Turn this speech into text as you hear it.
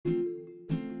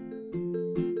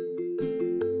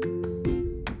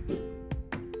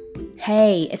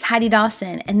Hey, it's Heidi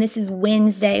Dawson, and this is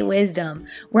Wednesday Wisdom,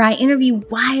 where I interview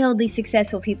wildly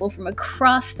successful people from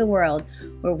across the world,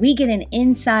 where we get an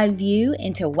inside view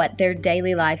into what their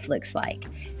daily life looks like.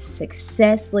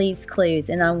 Success leaves clues,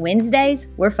 and on Wednesdays,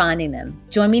 we're finding them.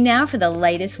 Join me now for the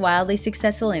latest wildly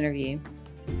successful interview.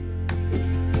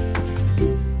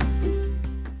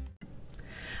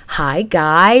 Hi,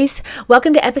 guys.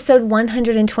 Welcome to episode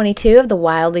 122 of the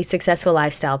Wildly Successful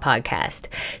Lifestyle Podcast.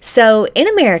 So, in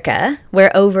America,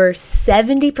 where over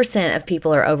 70% of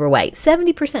people are overweight,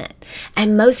 70%,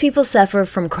 and most people suffer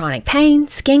from chronic pain,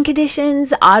 skin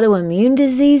conditions, autoimmune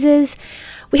diseases,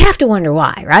 we have to wonder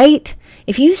why, right?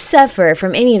 If you suffer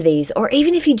from any of these, or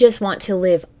even if you just want to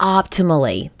live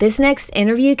optimally, this next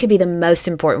interview could be the most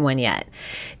important one yet.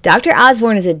 Dr.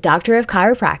 Osborne is a doctor of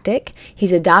chiropractic.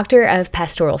 He's a doctor of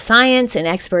pastoral science, an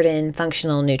expert in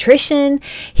functional nutrition.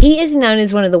 He is known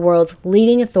as one of the world's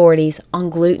leading authorities on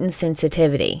gluten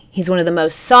sensitivity. He's one of the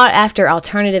most sought after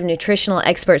alternative nutritional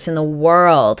experts in the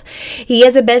world. He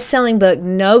has a best-selling book,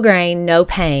 No Grain, No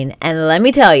Pain. And let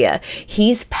me tell you,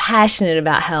 he's passionate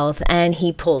about health and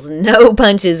he pulls no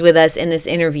punches with us in this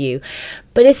interview.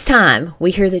 But it's time we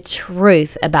hear the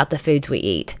truth about the foods we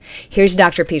eat. Here's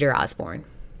Dr. Peter Osborne.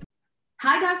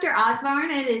 Hi, Dr.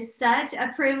 Osborne. It is such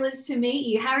a privilege to meet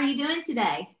you. How are you doing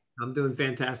today? I'm doing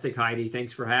fantastic, Heidi.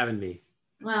 Thanks for having me.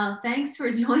 Well, thanks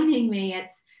for joining me.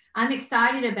 I'm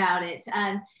excited about it.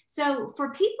 So for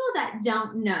people that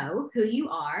don't know who you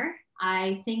are,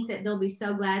 I think that they'll be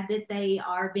so glad that they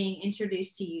are being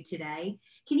introduced to you today.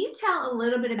 Can you tell a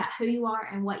little bit about who you are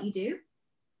and what you do?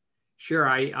 Sure.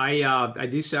 I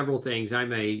do several things.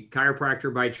 I'm a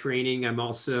chiropractor by training. I'm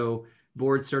also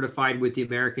board certified with the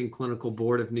American Clinical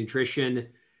Board of Nutrition,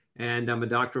 and I'm a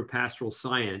doctor of pastoral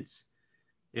science.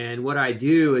 And what I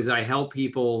do is I help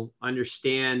people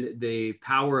understand the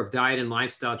power of diet and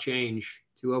lifestyle change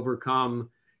to overcome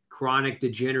chronic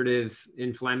degenerative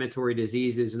inflammatory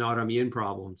diseases and autoimmune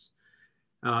problems.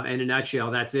 In a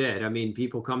nutshell, that's it. I mean,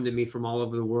 people come to me from all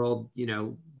over the world,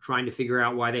 trying to figure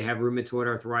out why they have rheumatoid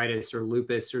arthritis or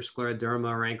lupus or scleroderma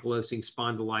or ankylosing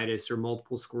spondylitis or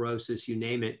multiple sclerosis, you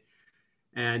name it.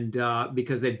 And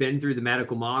because they've been through the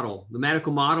medical model. The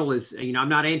medical model is, I'm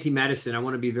not anti-medicine. I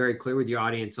want to be very clear with your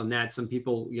audience on that. Some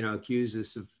people, accuse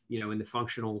us of, in the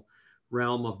functional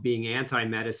realm of being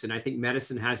anti-medicine. I think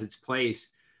medicine has its place,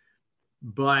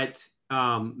 but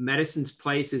medicine's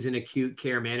place is in acute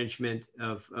care management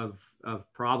of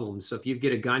problems. So if you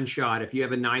get a gunshot, if you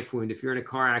have a knife wound, if you're in a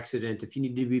car accident, if you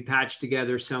need to be patched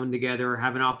together, sewn together,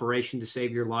 have an operation to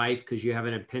save your life because you have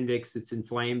an appendix that's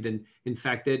inflamed and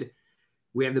infected,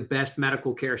 we have the best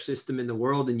medical care system in the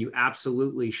world, and you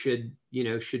absolutely should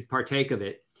partake of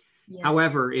it. Yes.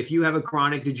 However, if you have a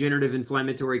chronic degenerative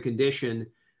inflammatory condition,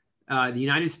 the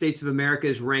United States of America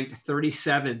is ranked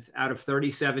 37th out of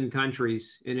 37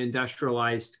 countries in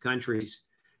industrialized countries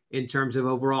in terms of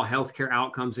overall healthcare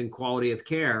outcomes and quality of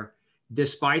care,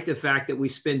 despite the fact that we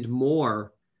spend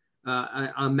more,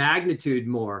 a magnitude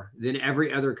more than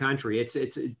every other country. It's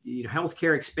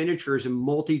healthcare expenditure is a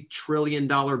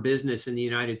multi-trillion-dollar business in the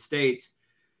United States.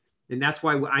 And that's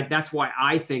why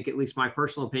I think, at least my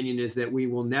personal opinion, is that we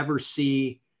will never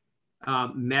see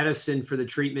medicine for the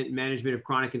treatment and management of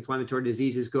chronic inflammatory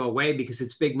diseases go away, because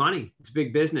it's big money. It's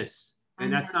big business.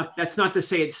 And that's not to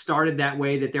say it started that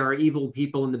way, that there are evil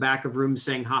people in the back of rooms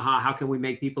saying, how can we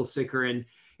make people sicker and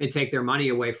take their money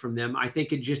away from them. I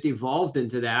think it just evolved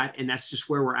into that. And that's just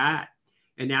where we're at.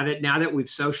 And now that we've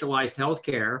socialized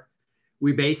healthcare,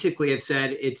 we basically have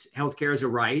said healthcare is a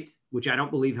right, which I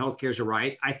don't believe healthcare is a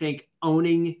right. I think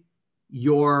owning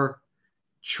your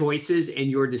choices and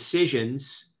your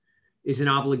decisions is an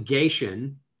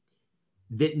obligation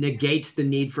that negates the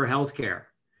need for healthcare.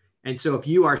 And so if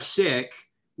you are sick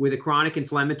with a chronic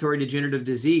inflammatory degenerative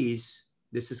disease,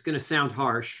 this is going to sound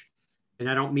harsh, and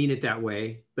I don't mean it that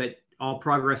way, but all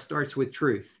progress starts with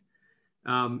truth.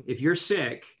 If you're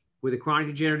sick with a chronic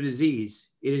degenerative disease,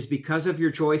 it is because of your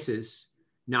choices,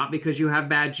 not because you have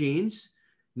bad genes,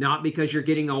 not because you're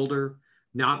getting older,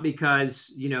 not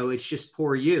because, it's just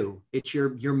poor you. It's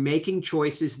you're making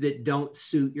choices that don't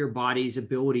suit your body's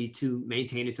ability to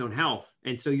maintain its own health.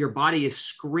 And so your body is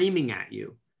screaming at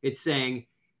you. It's saying,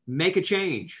 make a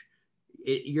change.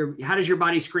 How does your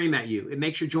body scream at you? It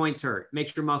makes your joints hurt,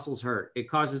 makes your muscles hurt. It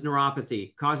causes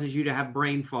neuropathy, causes you to have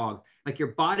brain fog. Like, your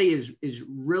body is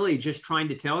really just trying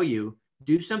to tell you,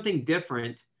 do something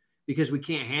different, because we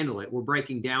can't handle it. We're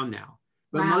breaking down now.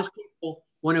 But Most people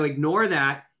want to ignore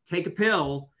that, take a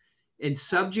pill, and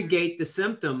subjugate the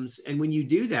symptoms. And when you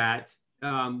do that,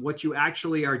 what you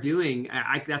actually are doing,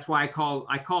 that's why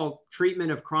I call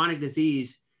treatment of chronic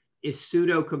disease is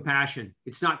pseudo compassion.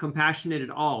 It's not compassionate at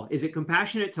all. Is it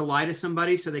compassionate to lie to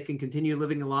somebody so they can continue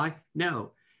living a lie?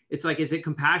 No. It's like, is it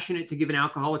compassionate to give an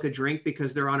alcoholic a drink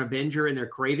because they're on a binger and they're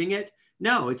craving it?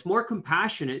 No, it's more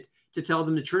compassionate to tell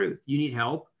them the truth. You need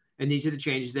help, and these are the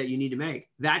changes that you need to make.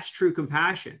 That's true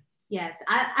compassion. Yes,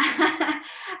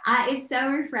 it's so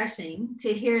refreshing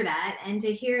to hear that, and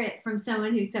to hear it from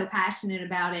someone who's so passionate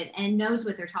about it and knows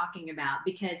what they're talking about,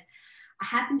 because I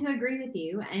happen to agree with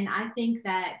you. And I think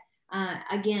that,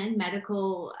 again,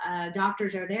 medical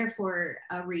doctors are there for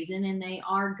a reason, and they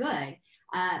are good.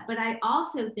 But I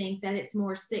also think that it's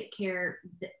more sick care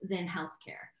than health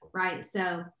care, right?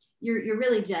 So you're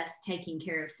really just taking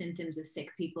care of symptoms of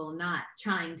sick people, not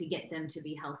trying to get them to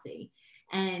be healthy.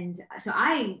 And so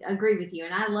I agree with you.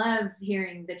 And I love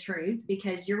hearing the truth,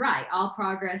 because you're right. All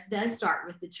progress does start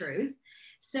with the truth.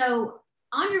 So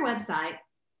on your website,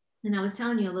 and I was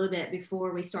telling you a little bit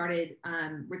before we started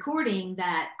recording,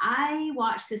 that I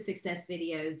watch the success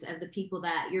videos of the people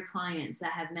that your clients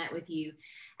that have met with you.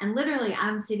 And literally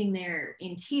I'm sitting there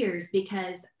in tears,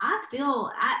 because I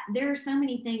feel there are so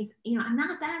many things, I'm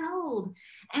not that old,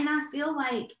 and I feel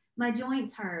like my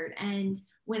joints hurt. And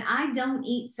when I don't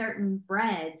eat certain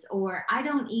breads, or I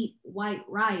don't eat white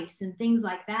rice and things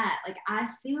like that, like I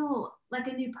feel like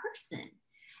a new person.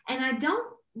 And I don't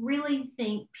really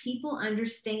think people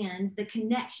understand the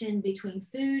connection between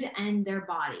food and their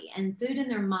body, and food and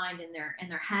their mind, and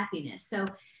their happiness. So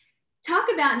talk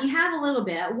about, and you have a little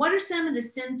bit, what are some of the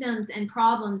symptoms and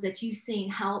problems that you've seen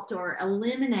helped or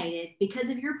eliminated because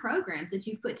of your programs that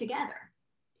you've put together?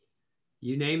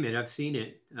 You name it, I've seen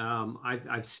it.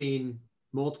 I've seen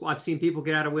multiple. I've seen people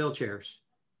get out of wheelchairs.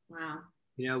 Wow.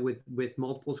 With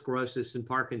multiple sclerosis and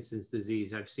Parkinson's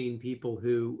disease. I've seen people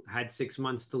who had 6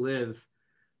 months to live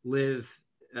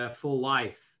a full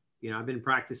life. I've been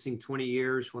practicing 20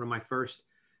 years. One of my first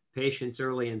patients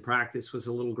early in practice was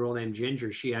a little girl named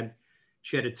Ginger. She had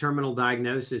a terminal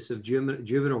diagnosis of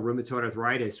juvenile rheumatoid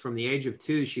arthritis. From the age of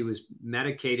 2, she was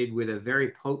medicated with a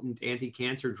very potent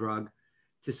anti-cancer drug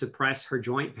to suppress her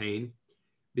joint pain,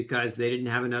 because they didn't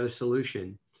have another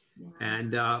solution. Yeah.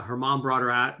 And her mom brought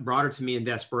her to me in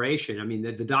desperation. I mean,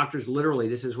 the doctors literally,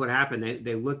 this is what happened.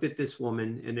 They looked at this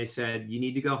woman and they said, you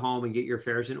need to go home and get your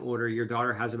affairs in order. Your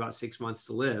daughter has about 6 months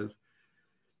to live.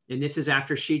 And this is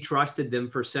after she trusted them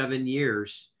for 7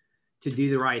 years to do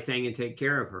the right thing and take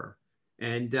care of her.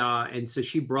 And so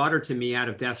she brought her to me out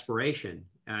of desperation.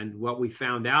 And what we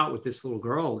found out with this little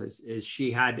girl is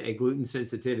she had a gluten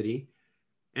sensitivity,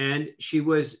 and she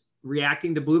was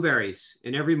reacting to blueberries.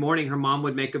 And every morning her mom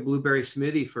would make a blueberry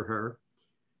smoothie for her.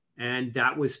 And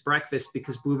that was breakfast,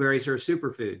 because blueberries are a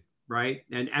superfood, right?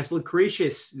 And as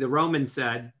Lucretius, the Roman,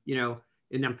 said,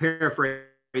 and I'm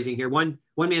paraphrasing here, one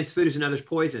man's food is another's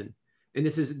poison. And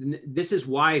this is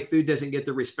why food doesn't get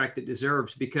the respect it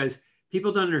deserves, because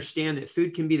people don't understand that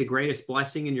food can be the greatest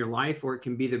blessing in your life, or it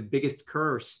can be the biggest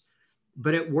curse,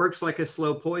 but it works like a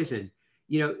slow poison.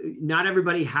 Not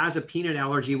everybody has a peanut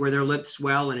allergy where their lips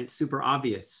swell and it's super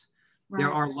obvious. Right.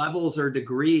 There are levels or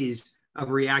degrees of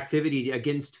reactivity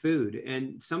against food.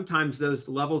 And sometimes those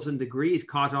levels and degrees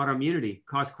cause autoimmunity,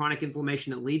 cause chronic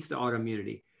inflammation that leads to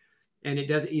autoimmunity. And it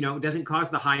doesn't cause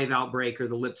the hive outbreak or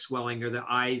the lip swelling or the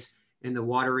eyes and the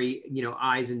watery,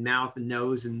 eyes and mouth and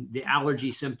nose and the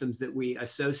allergy symptoms that we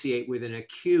associate with an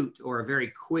acute or a very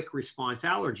quick response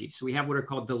allergy. So we have what are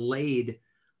called delayed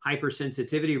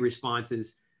hypersensitivity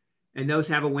responses, and those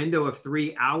have a window of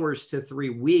 3 hours to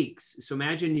 3 weeks. So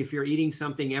imagine if you're eating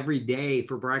something every day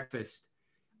for breakfast,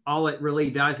 all it really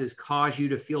does is cause you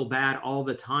to feel bad all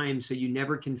the time, so you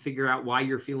never can figure out why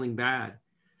you're feeling bad.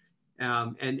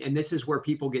 And this is where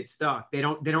people get stuck. They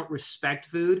don't respect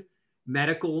food.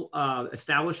 Medical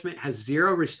establishment has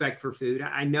zero respect for food.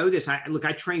 I know this. I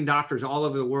train doctors all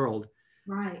over the world.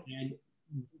 Right. And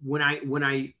when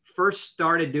I first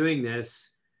started doing this,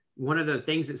 one of the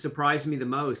things that surprised me the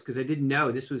most, because I didn't know,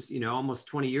 this was, almost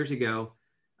 20 years ago,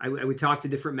 I would talk to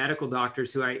different medical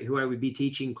doctors who I would be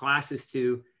teaching classes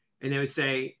to, and they would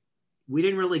say, we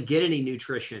didn't really get any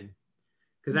nutrition.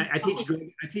 Because I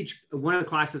teach, one of the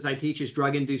classes I teach is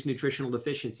drug-induced nutritional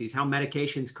deficiencies, how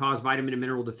medications cause vitamin and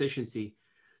mineral deficiency.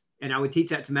 And I would teach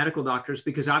that to medical doctors,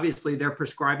 because obviously they're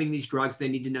prescribing these drugs. They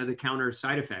need to know the counter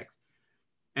side effects.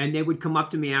 And they would come up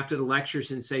to me after the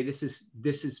lectures and say, this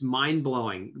is mind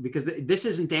blowing, because this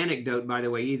isn't anecdote, by the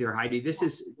way, either, Heidi. This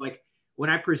is like, when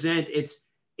I present,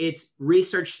 it's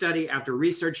research study after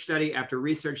research study after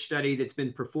research study that's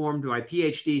been performed by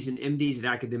PhDs and MDs at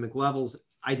academic levels,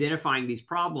 identifying these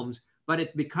problems.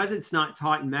 But because it's not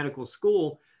taught in medical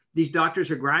school, these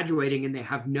doctors are graduating and they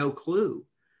have no clue.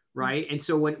 right? And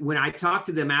so when I talk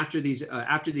to them after these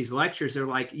lectures, they're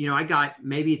like, I got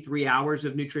maybe 3 hours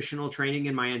of nutritional training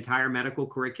in my entire medical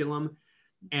curriculum,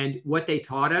 and what they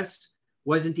taught us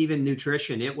wasn't even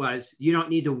nutrition. It was, you don't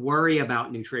need to worry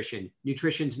about nutrition.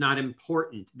 Nutrition's not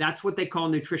important. That's what they call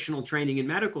nutritional training in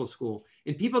medical school.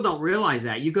 And people don't realize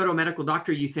that. You go to a medical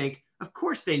doctor, you think, of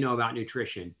course they know about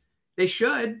nutrition. They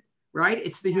should, right?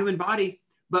 It's the human body.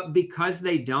 But because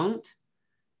they don't,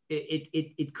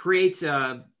 it creates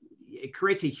a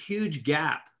huge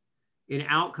gap in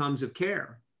outcomes of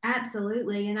care.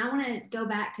 Absolutely. And I want to go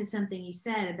back to something you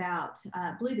said about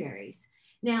blueberries.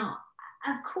 Now,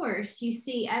 of course, you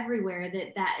see everywhere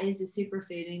that is a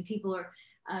superfood. I mean, people are,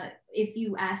 if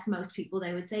you ask most people,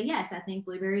 they would say, yes, I think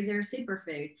blueberries are a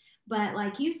superfood. But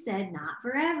like you said, not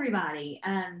for everybody.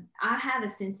 I have a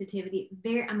sensitivity.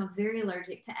 I'm very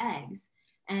allergic to eggs.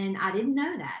 And I didn't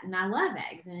know that. And I love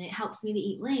eggs and it helps me to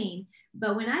eat lean.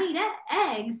 But when I eat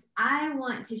eggs, I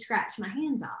want to scratch my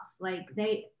hands off. Like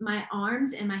my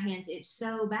arms and my hands itch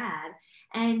so bad.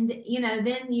 And,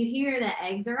 then you hear that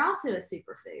eggs are also a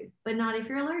superfood, but not if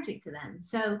you're allergic to them.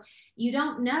 So you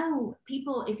don't know,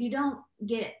 people, if you don't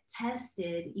get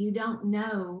tested, you don't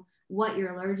know what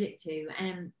you're allergic to.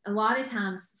 And a lot of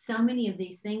times, so many of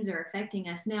these things are affecting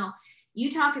us. Now,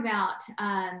 you talk about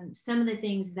some of the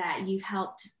things that you've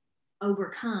helped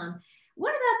overcome.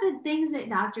 What about the things that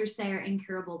doctors say are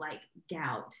incurable, like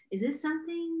gout? Is this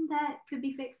something that could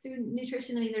be fixed through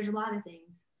nutrition? I mean, there's a lot of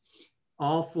things.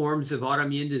 All forms of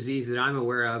autoimmune disease that I'm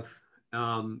aware of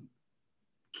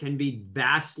can be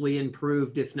vastly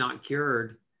improved, if not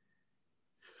cured,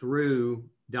 through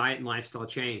diet and lifestyle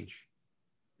change.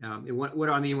 And what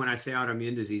do I mean when I say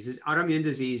autoimmune disease? Autoimmune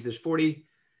disease, there's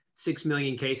 46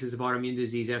 million cases of autoimmune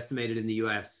disease estimated in the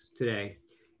US today.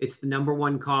 It's the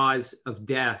 #1 cause of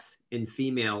death in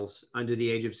females under the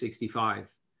age of 65.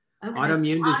 Okay.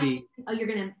 Autoimmune disease. Oh, you're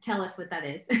going to tell us what that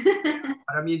is.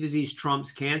 Autoimmune disease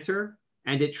trumps cancer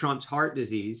and it trumps heart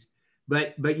disease,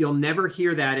 but you'll never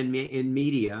hear that in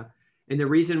media. And the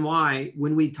reason why,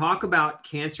 when we talk about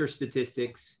cancer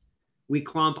statistics, we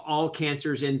clump all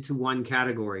cancers into one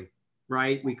category,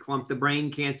 right? We clump the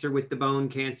brain cancer with the bone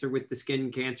cancer, with the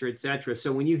skin cancer, et cetera.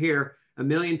 So when you hear 1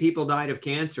 million people died of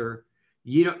cancer,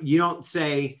 you don't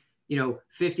say,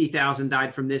 50,000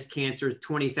 died from this cancer,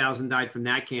 20,000 died from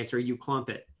that cancer, you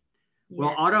clump it. Yeah.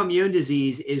 Well, autoimmune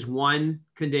disease is one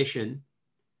condition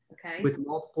with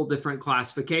multiple different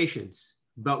classifications,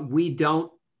 but we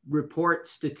don't report,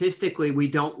 statistically, we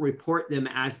don't report them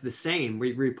as the same.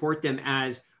 We report them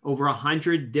as over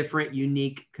 100 different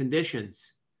unique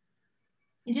conditions.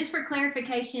 And just for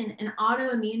clarification, an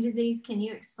autoimmune disease, can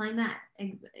you explain that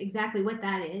exactly what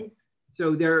that is?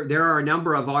 So there are a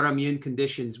number of autoimmune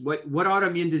conditions. What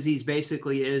autoimmune disease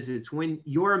basically is, it's when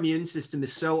your immune system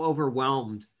is so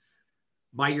overwhelmed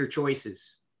by your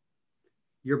choices,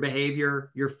 your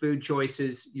behavior, your food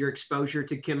choices, your exposure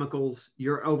to chemicals,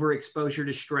 your overexposure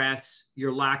to stress,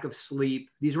 your lack of sleep.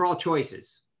 These are all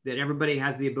choices that everybody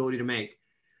has the ability to make.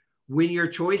 When your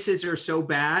choices are so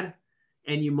bad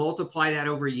and you multiply that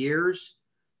over years,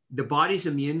 the body's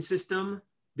immune system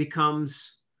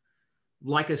becomes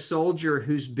like a soldier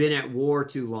who's been at war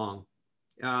too long.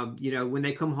 When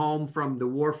they come home from the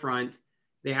war front,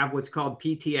 they have what's called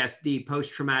PTSD,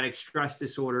 post-traumatic stress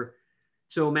disorder.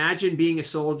 So imagine being a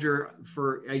soldier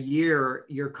for a year,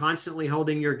 you're constantly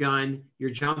holding your gun,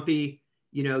 you're jumpy,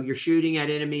 you're shooting at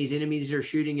enemies are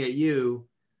shooting at you.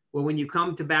 Well, when you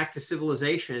come back to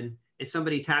civilization and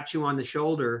somebody taps you on the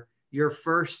shoulder, your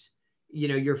first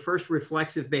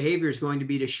reflexive behavior is going to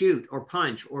be to shoot or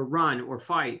punch or run or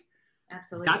fight.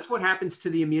 Absolutely. That's what happens to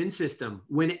the immune system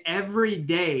when every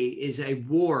day is a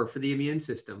war for the immune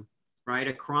system, right?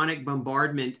 A chronic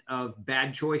bombardment of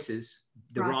bad choices,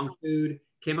 the wrong food,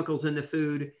 chemicals in the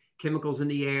food, chemicals in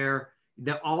the air,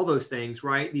 all those things,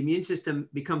 right? The immune system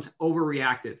becomes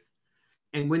overreactive.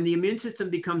 And when the immune system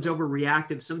becomes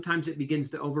overreactive, sometimes it begins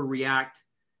to overreact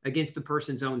against the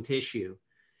person's own tissue.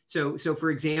 So for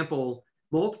example,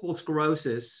 multiple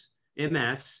sclerosis,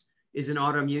 MS, is an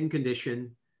autoimmune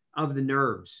condition of the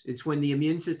nerves. It's when the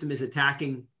immune system is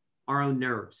attacking our own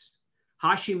nerves.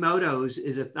 Hashimoto's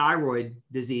is a thyroid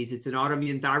disease. It's an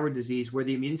autoimmune thyroid disease where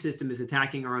the immune system is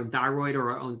attacking our own thyroid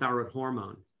or our own thyroid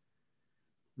hormone.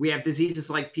 We have diseases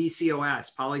like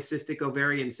PCOS, polycystic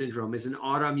ovarian syndrome, is an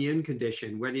autoimmune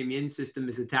condition where the immune system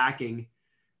is attacking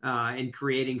and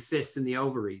creating cysts in the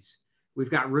ovaries. We've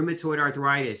got rheumatoid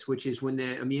arthritis, which is when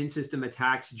the immune system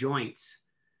attacks joints.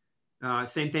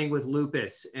 Same thing with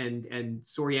lupus and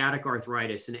psoriatic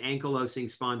arthritis and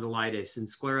ankylosing spondylitis and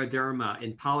scleroderma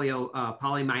and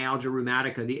polymyalgia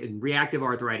rheumatica, and reactive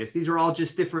arthritis. These are all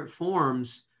just different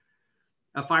forms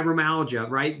fibromyalgia,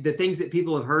 right? The things that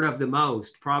people have heard of the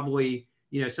most, probably,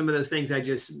 some of those things I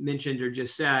just mentioned or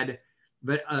just said.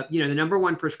 But, the number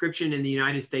one prescription in the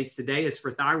United States today is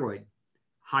for thyroid,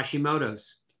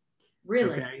 Hashimoto's.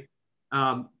 Really? Okay.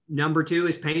 Number two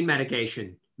is pain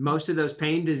medication. Most of those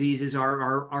pain diseases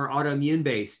are autoimmune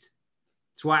based.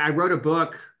 That's why I wrote a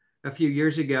book a few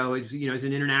years ago. It's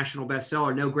an international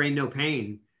bestseller, No Grain, No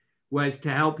Pain, was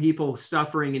to help people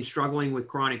suffering and struggling with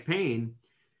chronic pain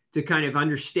to kind of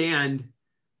understand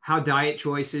how diet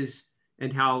choices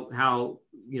and how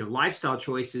lifestyle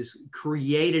choices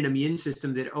create an immune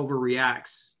system that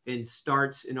overreacts and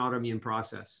starts an autoimmune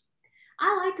process.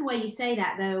 I like the way you say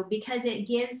that, though, because it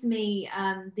gives me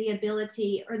the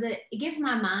ability, or it gives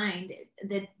my mind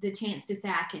the chance to say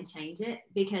I can change it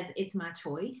because it's my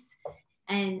choice.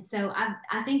 And so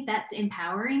I think that's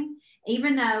empowering,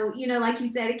 even though, like you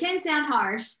said, it can sound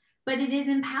harsh, but it is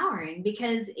empowering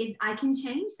because I can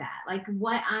change that. Like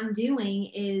what I'm doing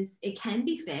it can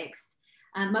be fixed,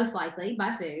 most likely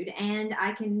by food, and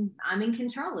I'm in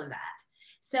control of that.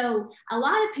 So a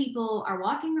lot of people are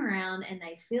walking around and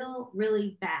they feel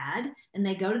really bad and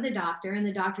they go to the doctor and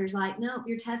the doctor's like, nope,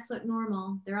 your tests look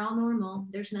normal. They're all normal.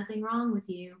 There's nothing wrong with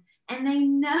you. And they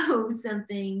know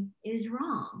something is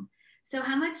wrong. So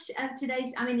how much of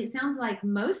it sounds like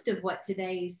most of what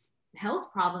today's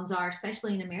health problems are,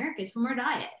 especially in America, is from our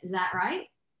diet. Is that right?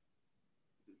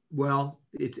 Well,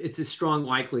 it's a strong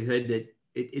likelihood that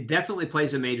it definitely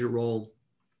plays a major role.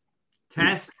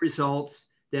 Test results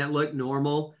that look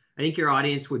normal. I think your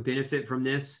audience would benefit from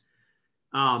this.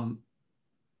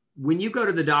 When you go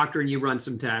to the doctor and you run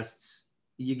some tests,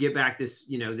 you get back this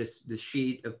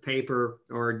sheet of paper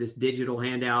or this digital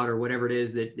handout or whatever it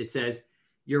is that it says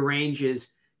your range is,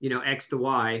 X to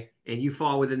Y, and you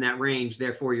fall within that range,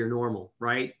 therefore you're normal,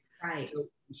 right? Right.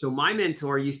 So my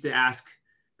mentor used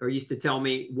to tell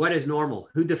me, what is normal?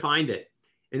 Who defined it?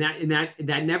 And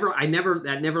that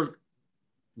never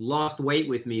lost weight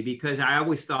with me, because I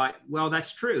always thought, well,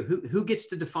 that's true. Who gets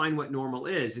to define what normal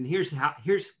is? And here's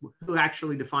who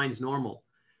actually defines normal.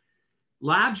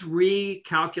 Labs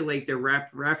recalculate their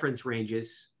reference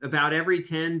ranges about every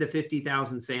 10 to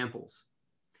 50,000 samples.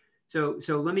 So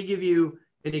let me give you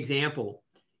an example.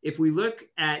 If we look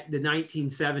at the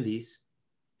 1970s,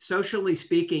 socially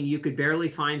speaking, you could barely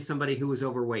find somebody who was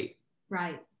overweight.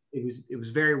 Right. It was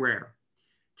very rare.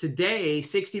 Today,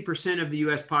 60% of the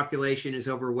US population is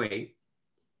overweight.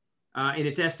 And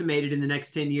it's estimated in the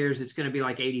next 10 years, it's going to be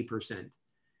like 80%.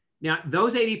 Now,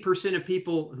 those 80% of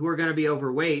people who are going to be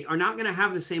overweight are not going to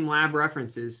have the same lab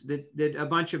references that a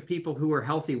bunch of people who are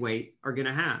healthy weight are going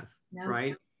to have, no.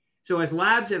 Right? So as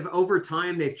labs have, over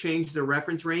time, they've changed their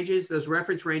reference ranges. Those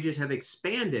reference ranges have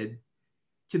expanded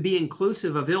to be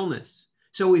inclusive of illness.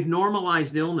 So we've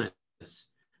normalized illness,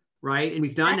 right? And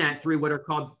we've done that through what are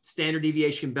called standard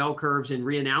deviation bell curves and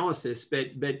reanalysis. But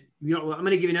I'm going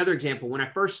to give you another example. When I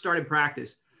first started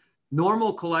practice,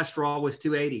 normal cholesterol was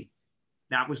 280.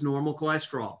 That was normal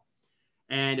cholesterol.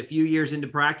 And a few years into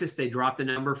practice, they dropped the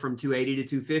number from 280 to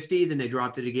 250. Then they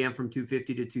dropped it again from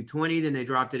 250 to 220. Then they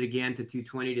dropped it again to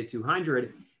 220 to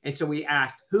 200. And so we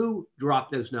asked, who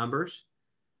dropped those numbers?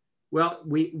 Well,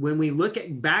 when we look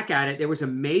back at it, there was a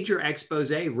major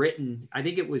expose written. I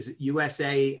think it was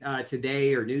USA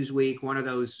Today or Newsweek. One of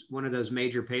those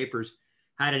major papers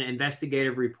had an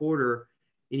investigative reporter,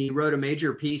 and he wrote a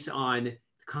major piece on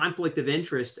conflict of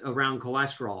interest around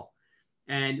cholesterol.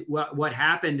 And what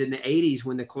happened in the 80s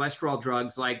when the cholesterol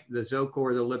drugs like the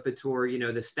Zocor, the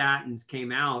Lipitor, the statins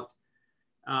came out,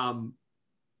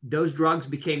 those drugs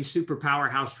became super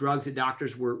powerhouse drugs that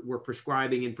doctors were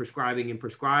prescribing and prescribing and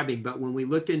prescribing. But when we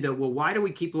looked into, well, why do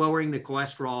we keep lowering the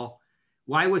cholesterol?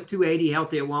 Why was 280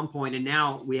 healthy at one point and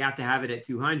now we have to have it at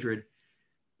 200?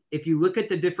 If you look at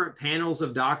the different panels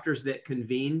of doctors that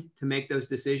convened to make those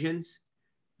decisions,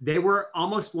 they were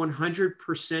almost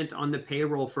 100% on the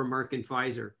payroll for Merck and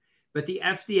Pfizer. But the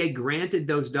FDA granted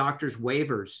those doctors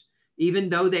waivers. Even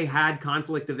though they had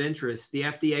conflict of interest, the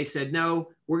FDA said,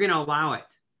 no, we're going to allow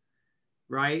it.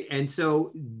 Right. And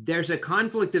so there's a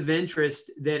conflict of interest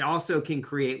that also can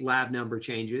create lab number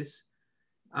changes.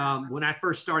 When I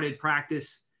first started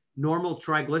practice, normal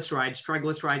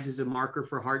triglycerides is a marker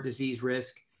for heart disease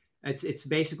risk. It's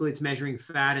basically measuring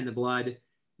fat in the blood.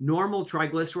 Normal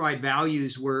triglyceride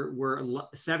values were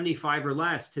 75 or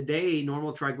less. Today,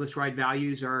 normal triglyceride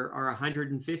values are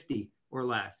 150 or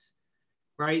less,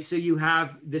 right? So you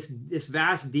have this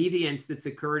vast deviance that's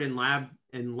occurred in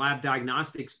lab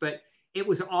diagnostics, but it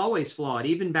was always flawed.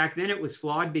 Even back then, it was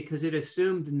flawed because it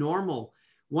assumed normal.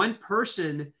 One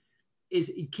person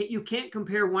you can't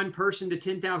compare one person to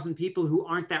 10,000 people who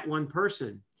aren't that one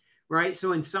person, right?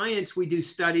 So in science, we do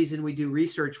studies and we do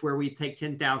research where we take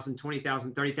 10,000,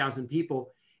 20,000, 30,000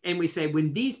 people, and we say,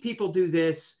 when these people do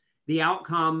this, the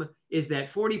outcome is that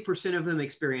 40% of them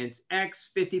experience X,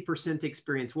 50%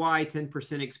 experience Y,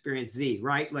 10% experience Z,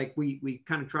 right? Like we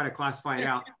kind of try to classify it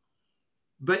out.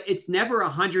 But it's never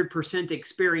 100%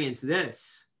 experience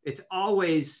this. It's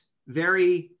always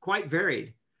quite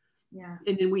varied. Yeah.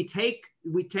 And then we take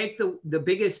the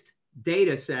biggest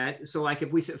data set. So like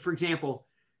if we said, for example,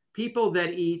 people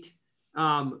that eat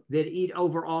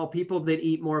overall, people that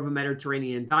eat more of a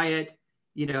Mediterranean diet,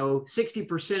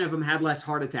 60% of them had less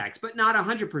heart attacks, but not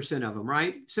 100% of them,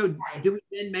 right? So do we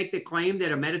then make the claim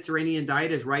that a Mediterranean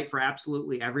diet is right for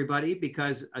absolutely everybody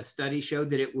because a study showed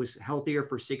that it was healthier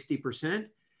for 60%?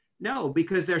 No,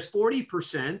 because there's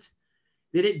 40%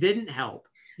 that it didn't help.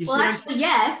 Well, actually,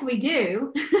 yes, we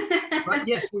do. But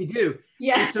yes, we do.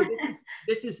 Yeah. And so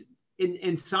this is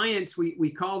in science,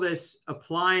 we call this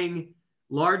applying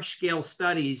large-scale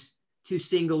studies to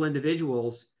single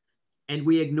individuals. And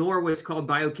we ignore what's called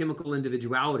biochemical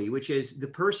individuality, which is the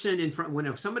person in front.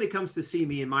 When somebody comes to see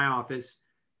me in my office,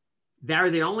 they're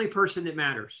the only person that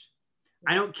matters.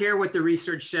 I don't care what the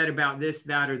research said about this,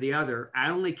 that, or the other. I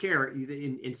only care.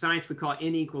 In science, we call it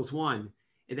N equals 1.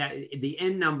 That the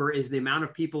N number is the amount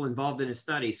of people involved in a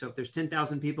study. So if there's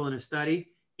 10,000 people in a study,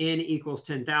 N equals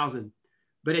 10,000.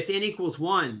 But it's N equals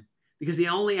 1 because the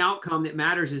only outcome that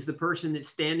matters is the person that's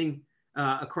standing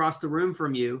across the room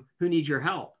from you who needs your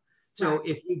help. So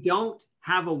if you don't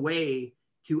have a way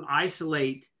to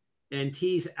isolate and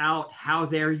tease out how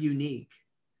they're unique,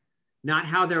 not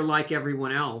how they're like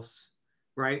everyone else,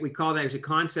 right? We call that, there's a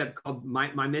concept called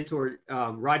my mentor,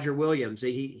 Roger Williams.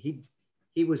 He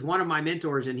was one of my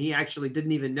mentors, and he actually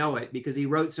didn't even know it because he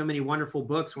wrote so many wonderful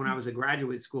books when I was a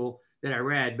graduate school that I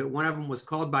read, but one of them was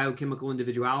called Biochemical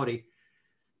Individuality.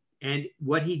 And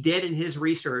what he did in his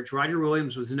research, Roger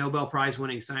Williams was a Nobel Prize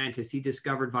winning scientist. He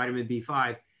discovered vitamin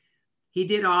B5. He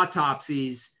did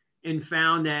autopsies and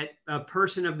found that a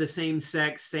person of the same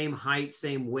sex, same height,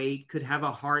 same weight could have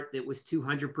a heart that was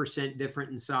 200% different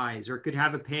in size, or could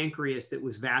have a pancreas that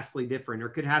was vastly different, or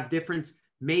could have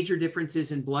major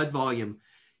differences in blood volume.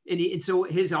 And so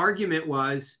his argument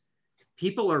was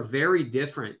people are very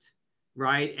different,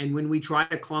 right? And when we try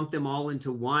to clump them all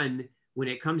into one, when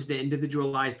it comes to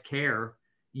individualized care,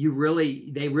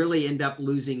 they really end up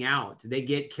losing out. They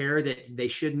get care that they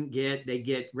shouldn't get. They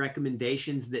get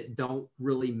recommendations that don't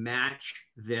really match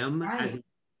them as a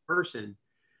person.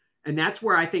 And that's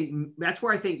where I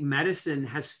think medicine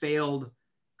has failed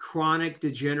chronic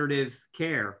degenerative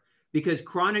care, because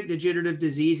chronic degenerative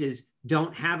diseases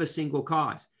don't have a single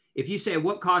cause. If you say,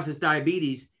 what causes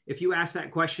diabetes? If you ask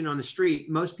that question on the street,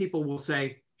 most people will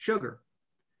say sugar.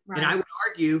 Right. And I would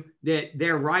argue that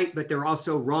they're right, but they're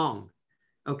also wrong.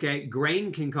 Okay,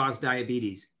 grain can cause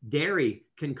diabetes. Dairy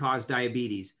can cause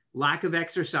diabetes. Lack of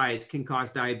exercise can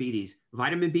cause diabetes.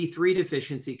 Vitamin B3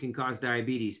 deficiency can cause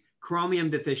diabetes.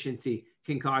 Chromium deficiency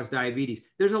can cause diabetes.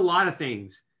 There's a lot of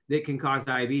things that can cause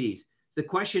diabetes. So the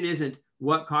question isn't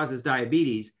what causes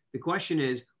diabetes. The question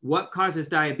is what causes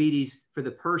diabetes for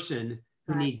the person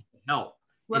who needs help.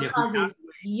 What causes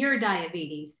your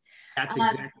diabetes? That's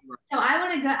exactly right. So I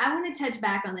want to touch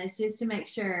back on this just to make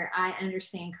sure I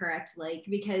understand correctly,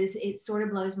 because it sort of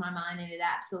blows my mind, and it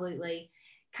absolutely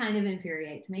kind of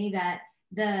infuriates me that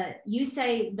you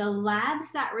say the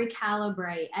labs that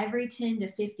recalibrate every 10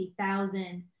 to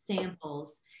 50,000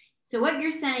 samples. So what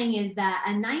you're saying is that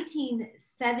a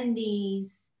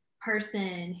 1970s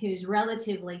person who's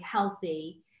relatively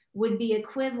healthy would be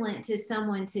equivalent to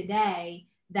someone today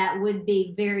that would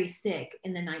be very sick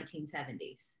in the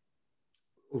 1970s.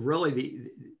 Really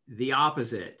the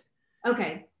opposite.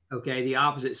 Okay, the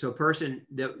opposite. So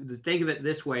think of it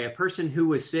this way, a person who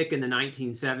was sick in the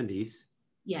 1970s,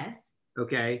 yes,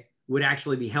 would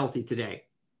actually be healthy today.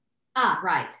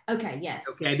 Right. Okay, yes.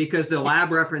 Okay, because the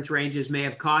lab reference ranges may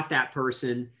have caught that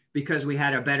person because we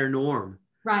had a better norm.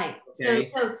 Right.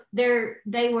 Okay. So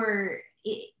they were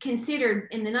considered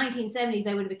in the 1970s,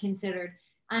 they would have been considered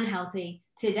unhealthy.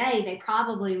 Today, they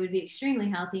probably would be extremely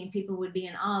healthy, and people would be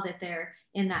in awe that they're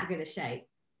in that good a shape.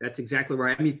 That's exactly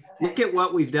right. I mean, look at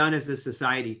what we've done as a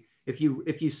society. If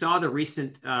you saw the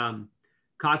recent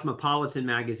Cosmopolitan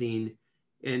magazine,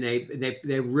 and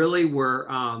they really were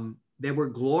they were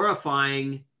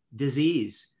glorifying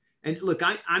disease. And look,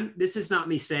 this is not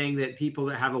me saying that people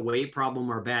that have a weight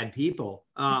problem are bad people.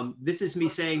 This is me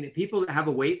saying that people that have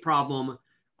a weight problem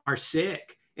are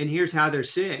sick, and here's how they're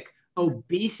sick.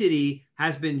 Obesity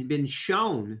has been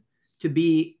shown to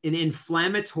be an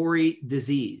inflammatory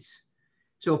disease.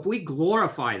 So if we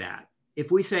glorify that,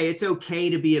 if we say it's okay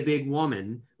to be a big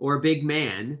woman or a big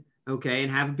man, okay,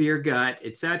 and have a beer gut,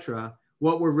 etc.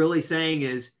 What we're really saying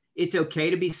is it's okay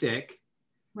to be sick,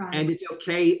 Right. and it's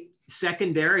okay.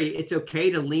 Secondary, it's okay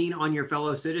to lean on your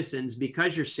fellow citizens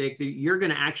because you're sick. That you're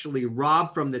going to actually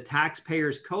rob from the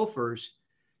taxpayers' coffers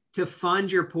to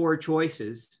fund your poor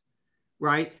choices,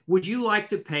 right? Would you like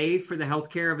to pay for the health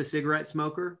care of a cigarette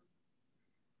smoker?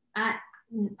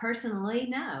 Personally,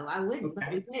 no, I wouldn't, but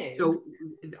we do. So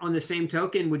on the same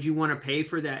token, would you want to pay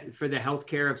for that, for the health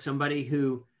care of somebody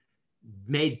who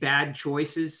made bad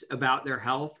choices about their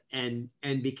health and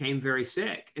became very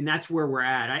sick? And that's where we're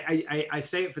at. I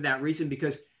say it for that reason,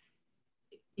 because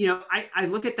I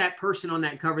look at that person on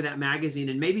that cover of that magazine,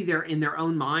 and maybe they're in their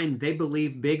own mind, they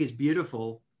believe big is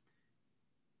beautiful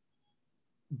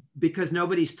because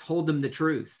nobody's told them the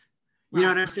truth. You know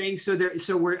what I'm saying? So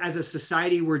we're, as a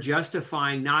society, we're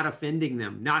justifying not offending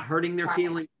them, not hurting their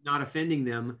feelings, not offending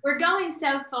them. We're going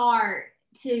so far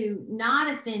to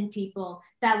not offend people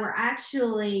that we're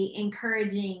actually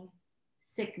encouraging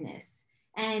sickness.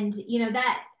 And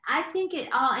that, I think it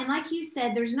all, and like you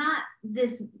said, there's not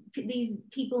these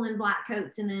people in black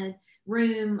coats in a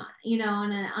room, in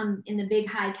the big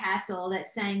high castle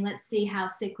that's saying, let's see how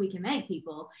sick we can make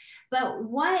people. But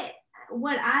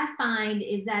what I find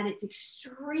is that it's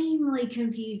extremely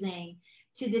confusing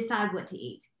to decide what to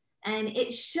eat. And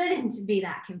it shouldn't be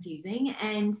that confusing.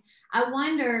 And I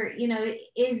wonder,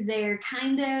 is there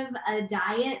kind of a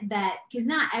diet that, because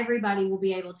not everybody will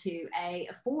be able to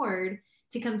afford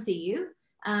to come see you.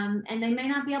 And they may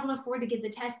not be able to afford to get the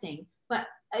testing, but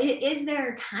is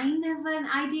there kind of an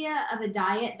idea of a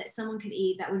diet that someone could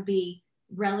eat that would be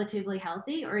relatively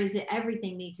healthy, or is it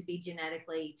everything need to be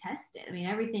genetically tested? I mean,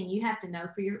 everything you have to know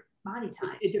for your body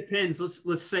type. It depends.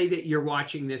 Let's say that you're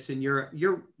watching this and you're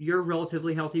a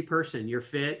relatively healthy person. You're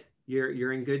fit.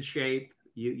 You're in good shape.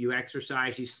 You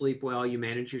exercise. You sleep well. You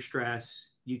manage your stress.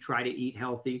 You try to eat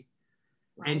healthy,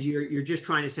 right. And you're just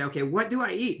trying to say, okay, what do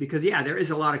I eat? Because there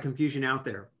is a lot of confusion out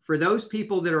there. For those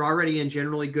people that are already in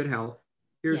generally good health,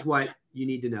 here's what you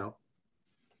need to know.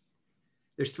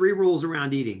 There's 3 rules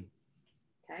around eating.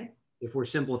 Okay. If we're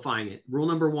simplifying it. Rule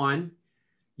number 1,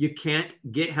 you can't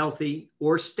get healthy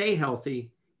or stay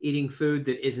healthy eating food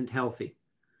that isn't healthy.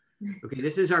 Okay,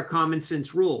 this is our common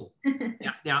sense rule.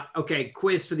 Now, okay,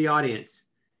 quiz for the audience.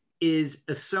 Is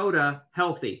a soda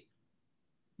healthy?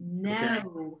 No.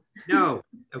 Okay. No.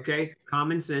 Okay,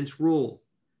 common sense rule.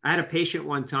 I had a patient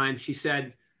one time, she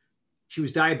said she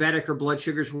was diabetic, her blood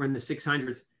sugars were in the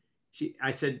 600s.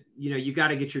 I said, you got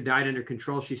to get your diet under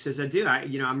control. She says, I do.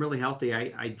 I'm really healthy.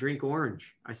 I drink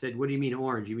orange. I said, what do you mean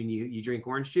orange? You mean you drink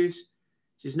orange juice?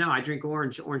 She says, no, I drink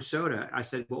orange soda. I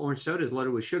said, well, orange soda is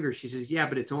loaded with sugar. She says, yeah,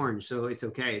 but it's orange. So it's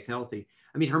okay. It's healthy.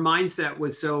 I mean, her mindset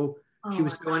was she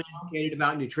was so uneducated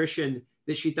about nutrition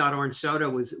that she thought orange soda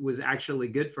was actually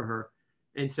good for her.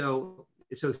 And so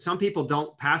some people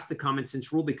don't pass the common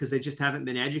sense rule because they just haven't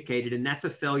been educated, and that's a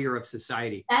failure of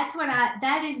society.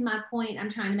 That is my point I'm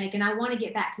trying to make. And I want to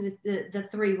get back to the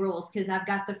 3 rules, because I've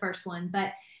got the first one,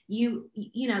 but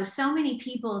so many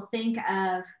people think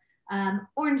of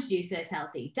orange juice as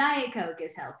healthy, Diet Coke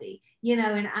is healthy,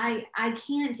 and I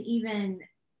can't even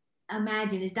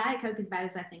imagine, is Diet Coke as bad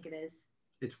as I think it is?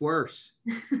 It's worse.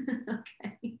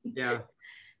 Okay. Yeah.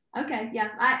 Okay.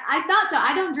 Yeah. I thought so.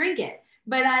 I don't drink it.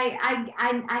 But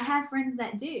I have friends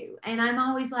that do. And I'm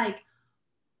always like,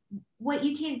 what,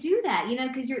 you can't do that,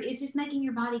 because it's just making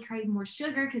your body crave more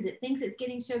sugar because it thinks it's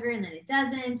getting sugar and then it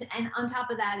doesn't. And on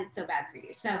top of that, it's so bad for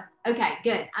you. So, okay,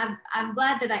 good. I'm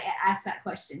glad that I asked that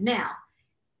question. Now,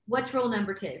 what's rule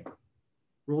number 2?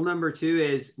 Rule number 2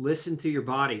 is listen to your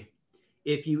body.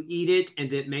 If you eat it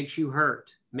and it makes you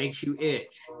hurt, makes you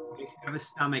itch, makes you have a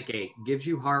stomach ache, gives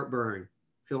you heartburn,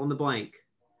 fill in the blank,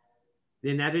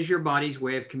 then that is your body's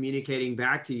way of communicating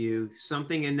back to you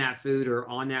something in that food or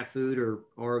on that food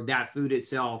or that food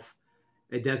itself,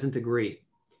 it doesn't agree.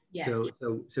 Yes.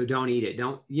 So don't eat it.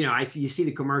 Don't, you see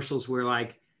the commercials where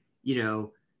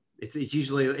it's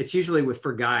usually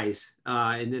for guys.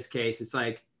 In this case, it's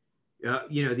like,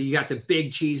 you got the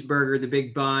big cheeseburger, the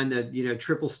big bun, the,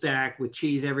 triple stack with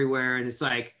cheese everywhere. And it's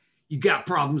like, you got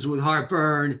problems with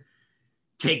heartburn,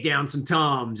 take down some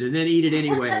Toms and then eat it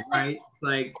anyway. Right. It's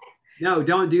like, no,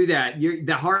 don't do that.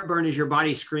 The heartburn is your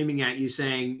body screaming at you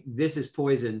saying, this is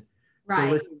poison. Right.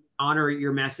 So listen, honor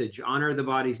your message, honor the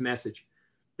body's message.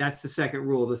 That's the second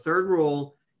rule. The third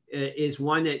rule is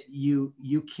one that you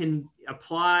can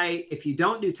apply. If you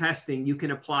don't do testing, you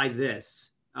can apply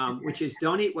this, which is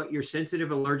don't eat what you're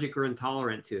sensitive, allergic, or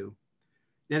intolerant to.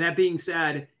 Now, that being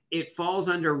said, it falls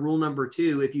under rule number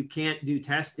 2. If you can't do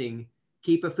testing,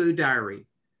 keep a food diary.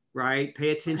 right? Pay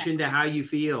attention to how you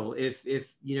feel. If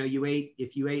you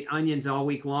ate onions all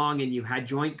week long and you had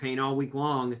joint pain all week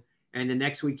long, and the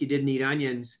next week you didn't eat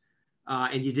onions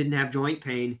and you didn't have joint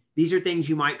pain, these are things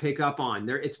you might pick up on.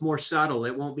 It's more subtle.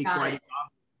 It won't be quite as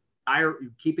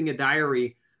obvious. Keeping a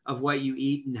diary of what you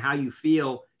eat and how you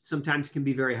feel sometimes can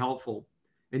be very helpful.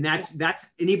 And that's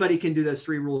anybody can do those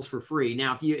 3 rules for free.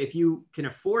 Now, if you can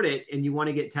afford it and you want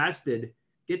to get tested,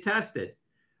 get tested.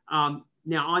 Now,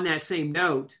 on that same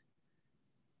note,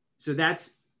 so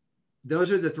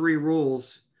those are the 3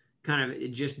 rules, kind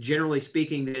of just generally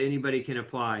speaking, that anybody can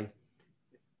apply.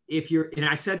 And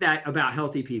I said that about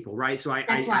healthy people, right? So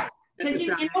that's right. Because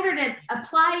in order to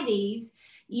apply these,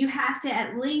 you have to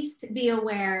at least be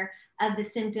aware of the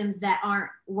symptoms that aren't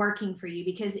working for you.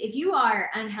 Because if you are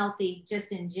unhealthy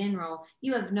just in general,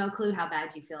 you have no clue how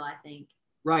bad you feel, I think.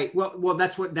 Right. Well,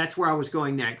 that's where I was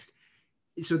going next.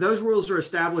 So those rules are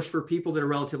established for people that are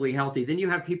relatively healthy. Then you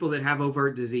have people that have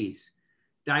overt disease,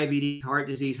 diabetes, heart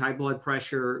disease, high blood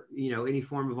pressure, any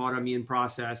form of autoimmune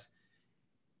process.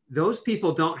 Those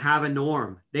people don't have a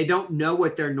norm. They don't know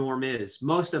what their norm is.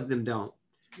 Most of them don't.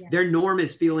 Yeah. Their norm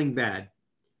is feeling bad.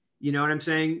 You know what I'm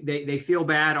saying? They feel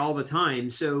bad all the time.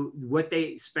 So what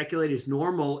they speculate is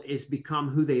normal is become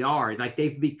who they are. Like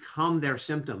they've become their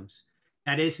symptoms.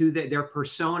 That is who their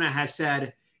persona has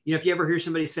said. If you ever hear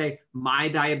somebody say my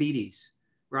diabetes,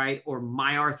 right, or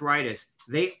my arthritis,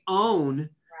 they own,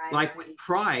 like with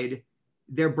pride,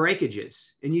 their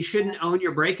breakages. And you shouldn't own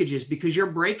your breakages, because your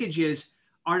breakages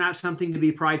are not something to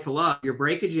be prideful of. Your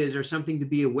breakages are something to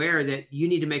be aware that you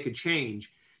need to make a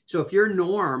change. So if your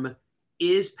norm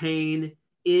is pain,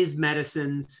 is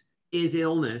medicines, is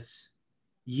illness,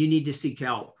 you need to seek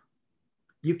help.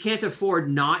 You can't afford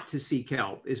not to seek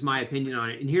help, is my opinion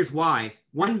on it. And here's why.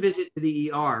 One visit to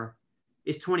the ER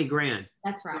is 20 grand.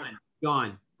 That's right.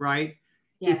 Gone, right?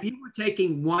 Yeah. If you were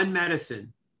taking one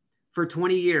medicine for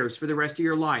 20 years for the rest of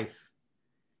your life,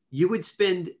 you would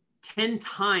spend 10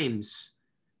 times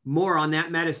more on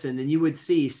that medicine than you would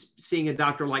seeing a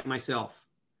doctor like myself.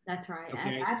 That's right.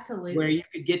 Okay? Absolutely. Where you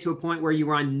could get to a point where you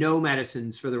were on no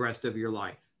medicines for the rest of your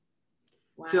life.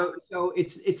 Wow. So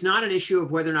it's not an issue of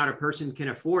whether or not a person can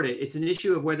afford it. It's an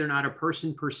issue of whether or not a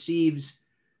person perceives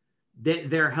that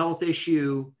their health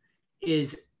issue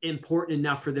is important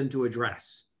enough for them to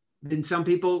address. Then some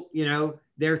people,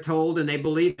 they're told and they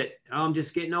believe it. Oh, I'm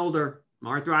just getting older.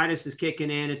 My arthritis is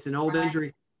kicking in. It's an old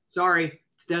injury. Sorry,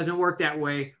 it doesn't work that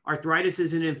way. Arthritis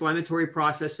is an inflammatory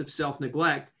process of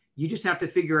self-neglect. You just have to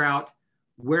figure out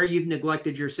where you've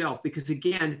neglected yourself. Because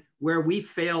again, where we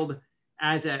failed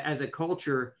as a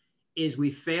culture is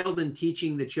we failed in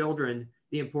teaching the children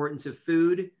the importance of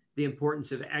food, the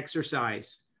importance of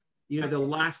exercise. The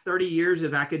last 30 years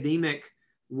of academic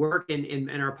work in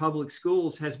our public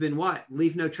schools has been what?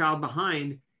 Leave no child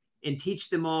behind and teach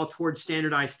them all towards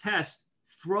standardized tests.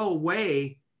 Throw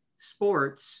away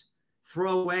sports,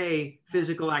 throw away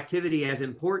physical activity as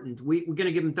important. We're going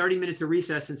to give them 30 minutes of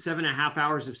recess and 7.5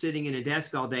 hours of sitting in a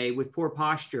desk all day with poor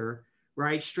posture,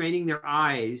 right? Straining their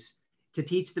eyes to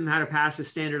teach them how to pass a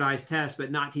standardized test,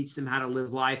 but not teach them how to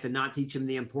live life and not teach them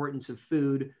the importance of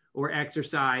food or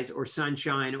exercise or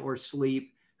sunshine or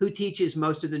sleep. Who teaches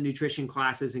most of the nutrition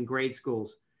classes in grade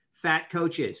schools? Fat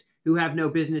coaches who have no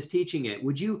business teaching it.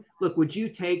 Would you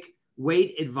take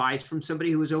weight advice from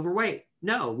somebody who was overweight?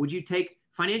 No. Would you take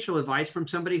financial advice from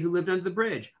somebody who lived under the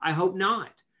bridge? I hope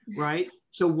not, right?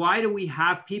 So why do we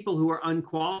have people who are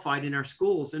unqualified in our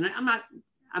schools? And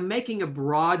I'm making a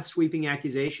broad sweeping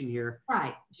accusation here.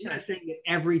 Right. Sure. I'm not saying that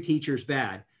every teacher's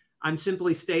bad. I'm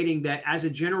simply stating that as a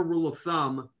general rule of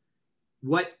thumb,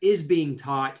 what is being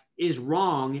taught is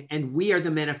wrong, and we are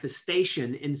the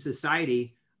manifestation in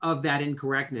society of that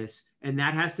incorrectness, and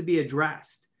that has to be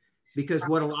addressed. Because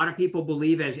what a lot of people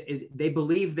believe is they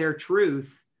believe their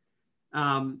truth,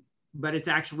 but it's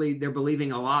actually they're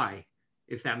believing a lie,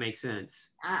 if that makes sense.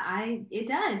 It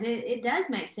does. It does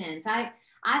make sense.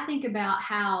 I think about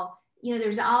how,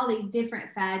 there's all these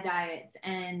different fad diets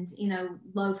and,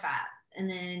 low fat, and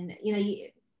then,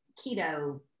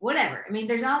 keto, whatever. I mean,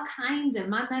 there's all kinds of,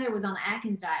 my mother was on the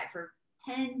Atkins diet for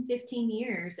 10, 15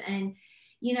 years. And,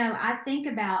 I think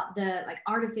about the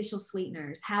artificial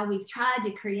sweeteners, how we've tried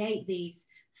to create these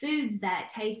foods that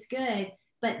taste good,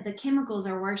 but the chemicals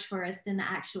are worse for us than the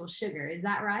actual sugar. Is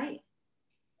that right?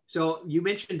 So you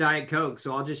mentioned Diet Coke,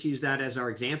 so I'll just use that as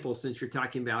our example since you're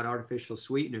talking about artificial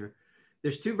sweetener.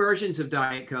 There's 2 versions of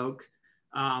Diet Coke.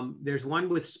 There's one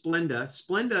with Splenda.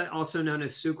 Splenda, also known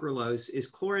as sucralose, is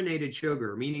chlorinated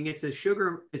sugar, meaning it's a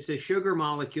sugar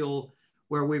molecule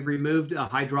where we've removed a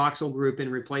hydroxyl group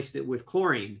and replaced it with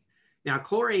chlorine. Now,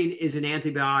 chlorine is an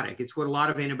antibiotic. It's what a lot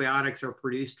of antibiotics are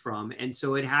produced from. And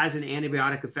so it has an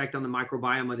antibiotic effect on the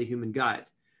microbiome of the human gut.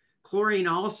 Chlorine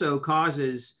also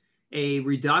causes a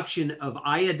reduction of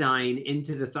iodine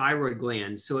into the thyroid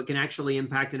gland. So it can actually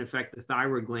impact and affect the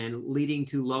thyroid gland, leading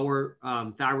to lower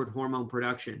thyroid hormone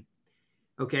production.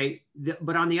 Okay.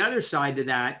 But on the other side to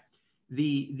that,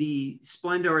 the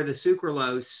Splenda or the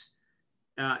sucralose,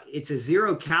 it's a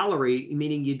 0 calorie,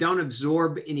 meaning you don't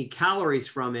absorb any calories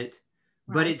from it,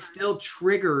 but it still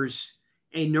triggers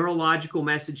a neurological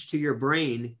message to your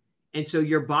brain. And so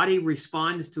your body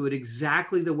responds to it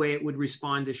exactly the way it would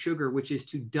respond to sugar, which is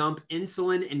to dump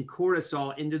insulin and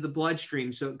cortisol into the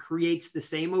bloodstream. So it creates the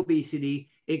same obesity.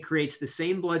 It creates the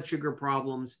same blood sugar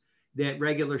problems that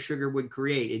regular sugar would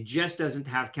create. It just doesn't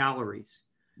have calories.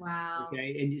 Wow.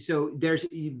 Okay. And so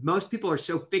most people are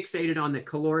so fixated on the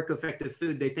caloric effect of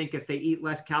food. They think if they eat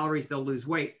less calories, they'll lose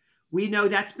weight. We know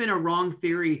that's been a wrong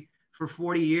theory for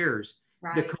 40 years.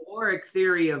 Right. The caloric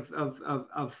theory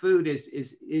of food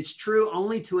is true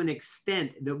only to an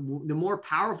extent. The more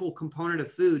powerful component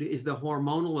of food is the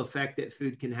hormonal effect that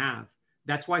food can have.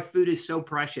 That's why food is so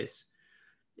precious.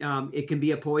 It can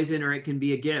be a poison or it can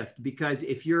be a gift, because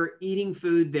if you're eating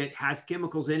food that has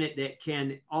chemicals in it that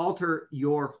can alter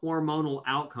your hormonal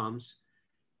outcomes,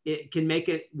 it can make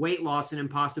it weight loss an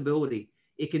impossibility.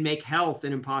 It can make health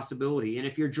an impossibility. And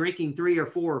if you're drinking 3 or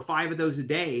 4 or 5 of those a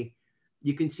day,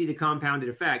 you can see the compounded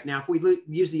effect. Now, if we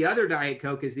use the other Diet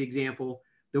Coke as the example,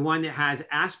 the one that has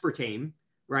aspartame,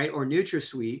 right, or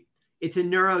NutraSweet, it's a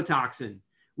neurotoxin.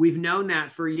 We've known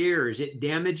that for years. It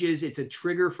damages, it's a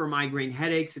trigger for migraine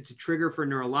headaches, it's a trigger for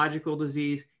neurological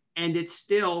disease, and it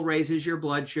still raises your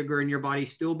blood sugar, and your body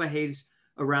still behaves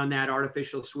around that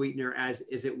artificial sweetener as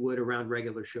it would around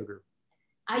regular sugar.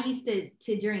 I used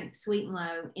to drink Sweet and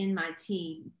Low in my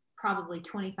tea probably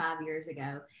 25 years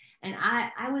ago. And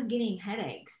I was getting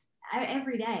headaches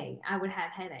every day. I would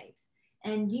have headaches.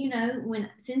 And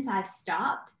since I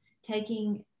stopped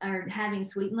taking or having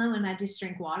Sweet and Low and I just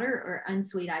drink water or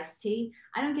unsweet iced tea,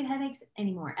 I don't get headaches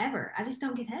anymore, ever. I just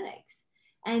don't get headaches.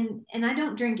 And I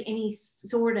don't drink any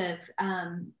sort of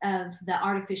the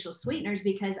artificial sweeteners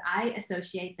because I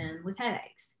associate them with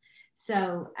headaches.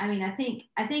 So, I mean, I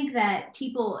think that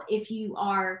people, if you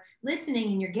are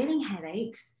listening and you're getting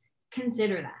headaches,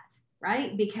 consider that.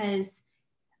 Right? Because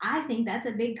I think that's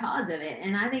a big cause of it.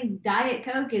 And I think Diet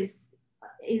Coke is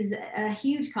a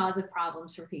huge cause of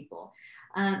problems for people.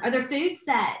 Are there foods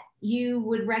that you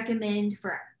would recommend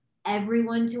for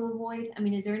everyone to avoid? I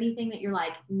mean, is there anything that you're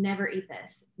like, never eat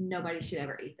this? Nobody should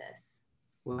ever eat this.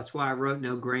 Well, that's why I wrote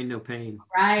No Grain, No Pain.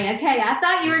 Right. Okay. I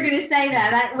thought you were going to say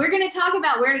that. We're going to talk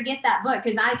about where to get that book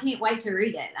because I can't wait to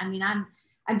read it. I mean, I'm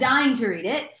dying to read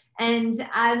it. And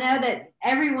I know that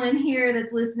everyone here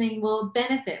that's listening will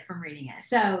benefit from reading it.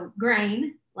 So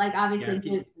grain, like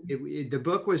obviously. The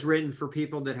book was written for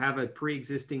people that have a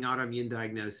pre-existing autoimmune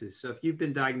diagnosis. So if you've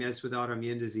been diagnosed with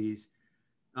autoimmune disease,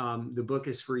 the book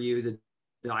is for you. The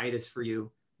diet is for you.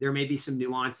 There may be some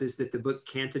nuances that the book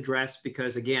can't address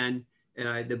because, again,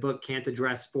 the book can't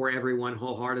address for everyone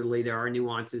wholeheartedly. There are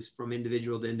nuances from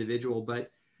individual to individual,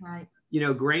 but right.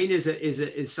 Grain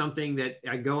is something that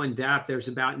I go in depth. There's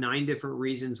about 9 different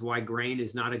reasons why grain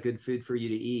is not a good food for you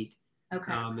to eat.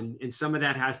 Okay. And some of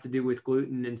that has to do with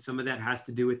gluten, and some of that has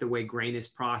to do with the way grain is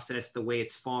processed, the way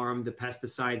it's farmed, the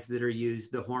pesticides that are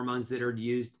used, the hormones that are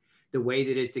used, the way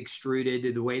that it's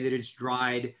extruded, the way that it's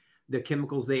dried, the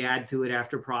chemicals they add to it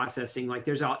after processing. Like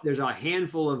there's a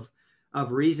handful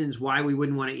of reasons why we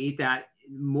wouldn't want to eat that.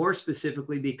 More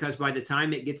specifically, because by the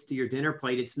time it gets to your dinner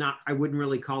plate, I wouldn't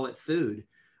really call it food.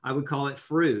 I would call it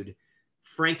frood,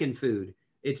 frankenfood.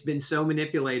 It's been so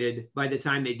manipulated by the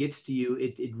time it gets to you.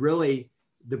 It really,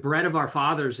 the bread of our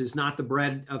fathers is not the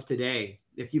bread of today.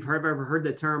 If you've ever heard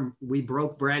the term, we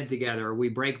broke bread together, or we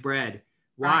break bread.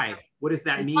 Why? What does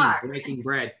that mean? Hard. Breaking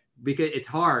bread? Because it's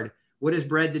hard. What is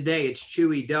bread today? It's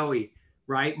chewy, doughy.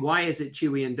 Right? Why is it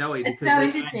chewy and doughy? Because so they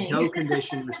interesting. add dough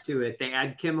conditioners to it. They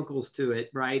add chemicals to it,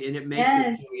 right? And it makes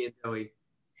it chewy and doughy.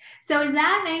 So is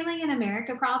that mainly an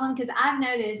America problem? Because I've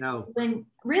noticed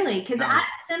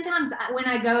sometimes when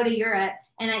I go to Europe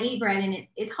and I eat bread and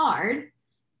it's hard,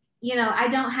 I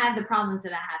don't have the problems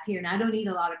that I have here. Now I don't eat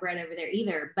a lot of bread over there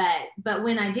either, but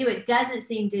when I do, it doesn't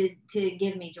seem to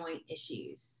give me joint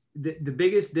issues. The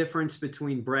biggest difference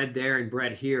between bread there and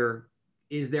bread here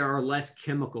is there are less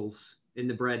chemicals in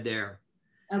the bread there.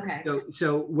 Okay.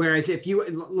 So whereas let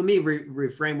me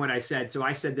reframe what I said. So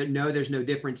I said that no, there's no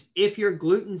difference. If you're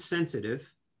gluten sensitive,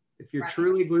 if you're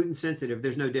truly gluten sensitive,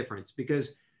 there's no difference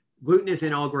because gluten is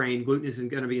in all grain. Gluten isn't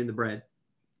going to be in the bread.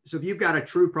 So if you've got a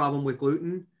true problem with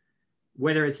gluten,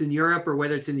 whether it's in Europe or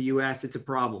whether it's in the US, it's a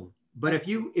problem. But if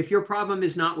your problem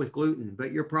is not with gluten,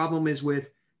 but your problem is with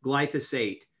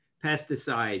glyphosate,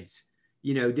 pesticides,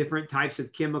 different types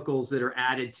of chemicals that are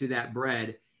added to that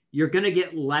bread, you're going to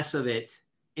get less of it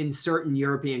in certain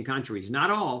European countries. Not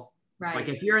all. Right. Like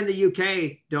if you're in the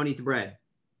UK, don't eat the bread.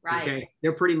 Right. Okay.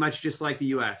 They're pretty much just like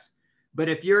the US. But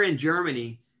if you're in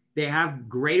Germany, they have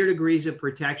greater degrees of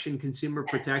protection, consumer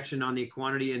protection on the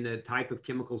quantity and the type of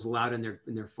chemicals allowed in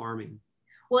their farming.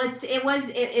 Well,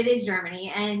 it is Germany,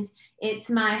 and it's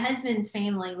my husband's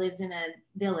family lives in a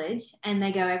village, and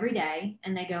they go every day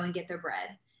and they go and get their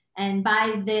bread. And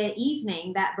by the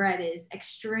evening, that bread is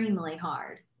extremely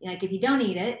hard. Like if you don't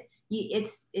eat it,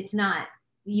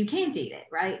 you can't eat it,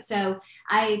 right? So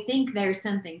I think there's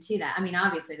something to that. I mean,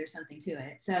 obviously there's something to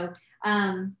it. So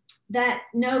that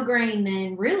no grain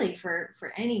then really for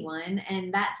anyone,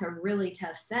 and that's a really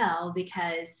tough sell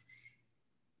because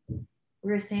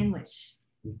we're a sandwich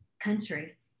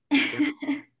country. Yeah.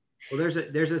 Well,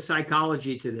 there's a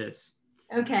psychology to this.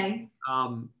 Okay.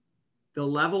 The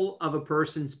level of a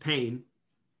person's pain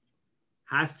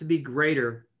has to be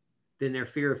greater than their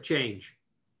fear of change.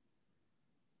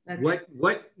 Okay.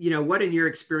 What in your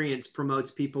experience promotes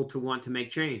people to want to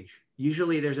make change?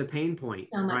 Usually there's a pain point,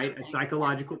 right? A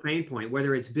psychological pain point,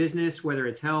 whether it's business, whether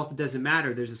it's health, it doesn't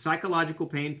matter. There's a psychological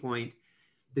pain point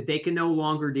that they can no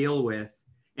longer deal with.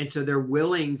 And so they're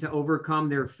willing to overcome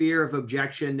their fear of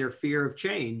objection, their fear of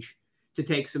change, to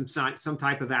take some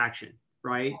type of action,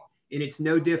 right? And it's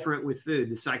no different with food.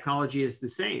 The psychology is the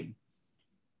same.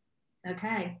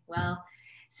 Okay. Well,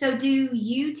 so do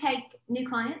you take new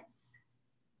clients?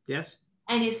 Yes.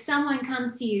 And if someone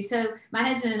comes to you, so my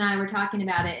husband and I were talking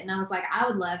about it, and I was like, I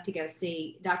would love to go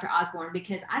see Dr. Osborne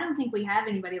because I don't think we have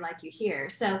anybody like you here.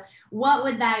 So what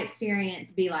would that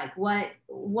experience be like? What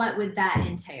would that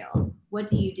entail? What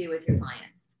do you do with your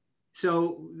clients?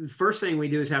 So the first thing we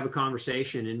do is have a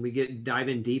conversation, and we dive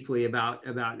in deeply about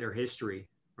their history,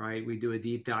 right? We do a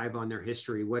deep dive on their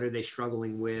history. What are they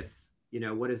struggling with?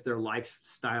 What is their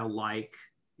lifestyle like?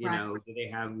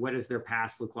 What does their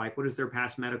past look like? What is their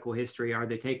past medical history? Are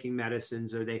they taking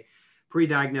medicines? Are they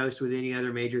pre-diagnosed with any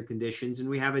other major conditions? And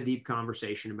we have a deep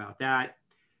conversation about that.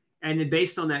 And then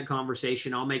based on that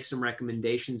conversation, I'll make some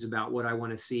recommendations about what I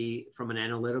want to see from an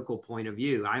analytical point of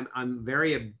view. I'm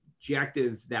very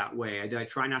objective that way. I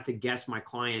try not to guess my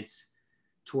clients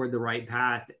toward the right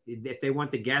path. If they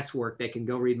want the guesswork, they can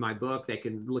go read my book. They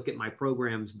can look at my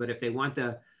programs. But if they want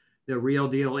the real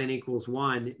deal,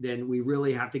 N=1, then we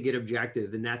really have to get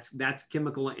objective. And that's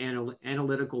chemical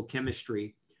analytical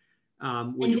chemistry.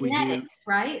 Which and genetics,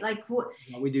 right? Like what?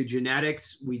 We do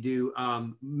genetics. We do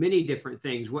many different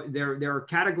things. There are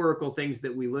categorical things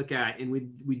that we look at, and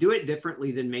we do it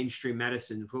differently than mainstream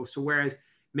medicine. So whereas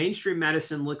mainstream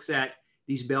medicine looks at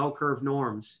these bell curve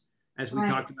norms, as we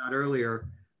talked about earlier,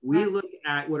 we look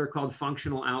at what are called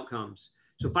functional outcomes.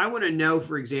 So if I want to know,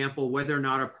 for example, whether or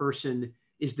not a person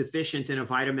is deficient in a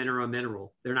vitamin or a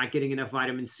mineral, they're not getting enough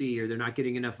vitamin C or they're not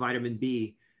getting enough vitamin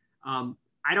B,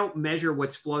 I don't measure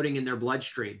what's floating in their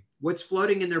bloodstream. What's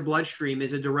floating in their bloodstream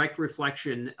is a direct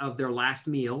reflection of their last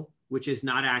meal, which is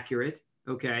not accurate,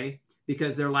 okay?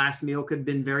 Because their last meal could have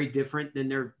been very different than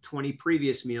their 20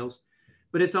 previous meals.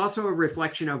 But it's also a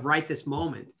reflection of right this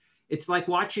moment. It's like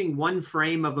watching one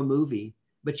frame of a movie,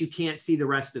 but you can't see the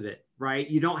rest of it, right?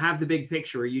 You don't have the big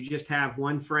picture. You just have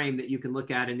one frame that you can look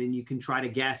at, and then you can try to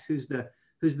guess who's the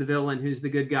villain, who's the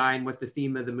good guy, and what the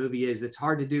theme of the movie is. It's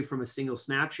hard to do from a single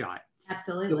snapshot.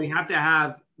 Absolutely. So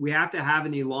we have to have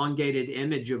an elongated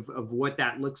image of what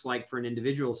that looks like for an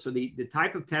individual. So the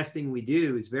type of testing we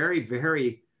do is very,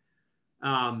 very,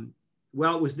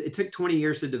 it took 20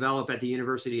 years to develop at the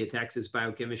University of Texas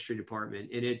Biochemistry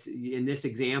Department. And in this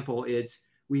example,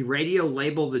 we radio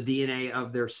label the DNA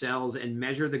of their cells and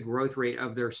measure the growth rate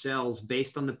of their cells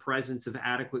based on the presence of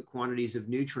adequate quantities of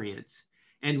nutrients.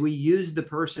 And we use the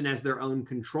person as their own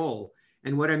control.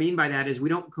 And what I mean by that is we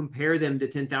don't compare them to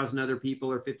 10,000 other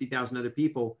people or 50,000 other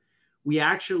people. We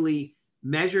actually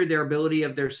measure their ability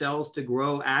of their cells to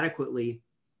grow adequately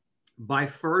by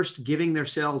first giving their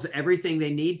cells everything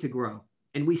they need to grow.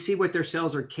 And we see what their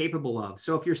cells are capable of.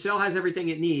 So if your cell has everything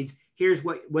it needs, here's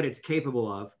what it's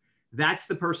capable of. That's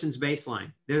the person's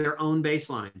baseline. They're their own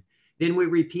baseline. Then we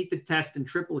repeat the test in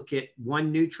triplicate,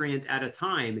 one nutrient at a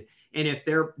time. And if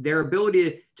their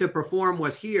ability to perform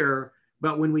was here,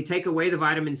 but when we take away the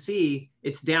vitamin C,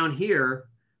 it's down here,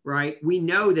 right? We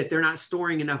know that they're not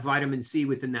storing enough vitamin C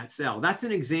within that cell. That's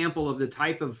an example of the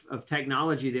type of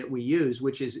technology that we use,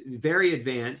 which is very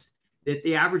advanced, that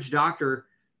the average doctor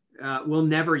will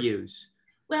never use.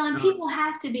 Well, and people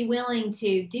have to be willing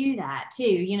to do that too.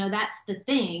 You know, that's the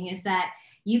thing, is that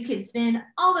you could spend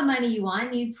all the money you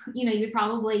want. You'd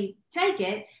probably take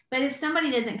it. But if somebody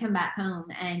doesn't come back home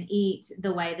and eat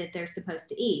the way that they're supposed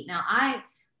to eat. Now, I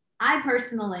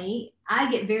personally, I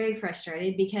get very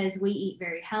frustrated because we eat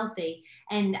very healthy.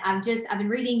 And I've been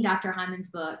reading Dr. Hyman's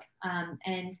book.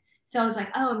 And so I was like,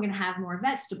 oh, I'm going to have more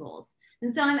vegetables.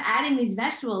 And so I'm adding these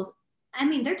vegetables. I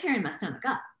mean, they're tearing my stomach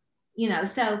up.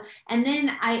 So, and then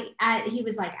he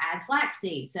was like, add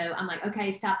flaxseed. So I'm like,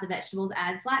 okay, stop the vegetables,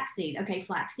 add flaxseed. Okay,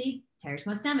 flaxseed tears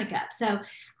my stomach up. So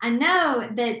I know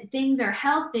that things are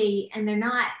healthy and they're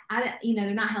not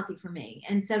healthy for me.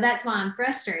 And so that's why I'm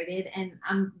frustrated, and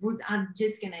I'm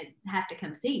just going to have to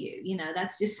come see you.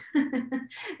 That's just,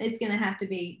 it's going to have to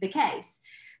be the case.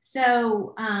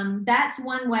 So that's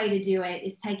one way to do it,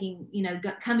 is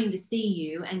coming to see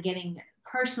you and getting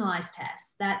personalized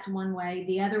tests. That's one way.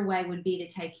 The other way would be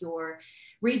to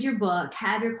read your book,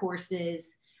 have your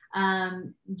courses,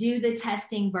 do the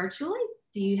testing virtually.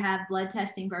 Do you have blood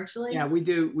testing virtually? Yeah, we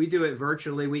do it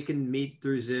virtually. We can meet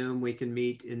through Zoom. We can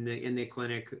meet in the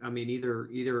clinic. I mean,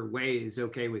 either way is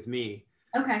okay with me.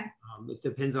 Okay. It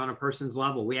depends on a person's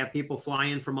level. We have people fly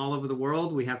in from all over the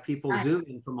world. We have people Zoom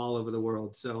in from all over the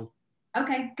world. So.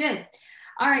 Okay, good.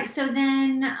 All right. So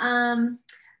then,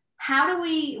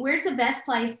 where's the best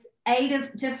place,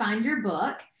 to find your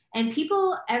book? And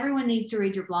everyone needs to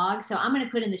read your blog. So I'm going to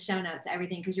put in the show notes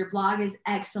everything, because your blog is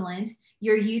excellent.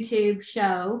 Your YouTube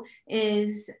show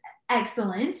is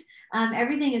excellent.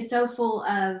 Everything is so full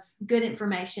of good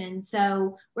information.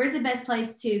 So where's the best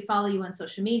place to follow you on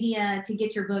social media, to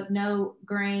get your book, No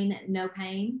Grain, No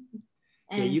Pain?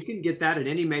 Yeah, you can get that at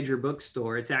any major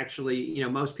bookstore. It's actually,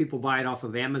 most people buy it off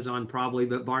of Amazon probably,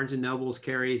 but Barnes and Nobles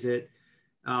carries it.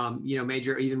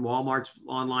 Major, even Walmart's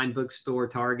online bookstore,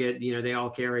 Target, they all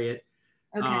carry it.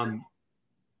 Okay.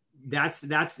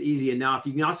 That's easy enough.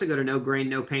 You can also go to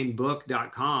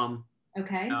nograinnopainbook.com.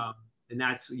 Okay. And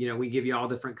that's, we give you all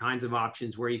different kinds of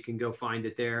options where you can go find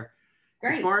it there.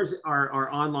 Great. As far as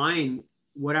our online,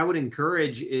 what I would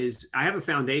encourage is, I have a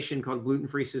foundation called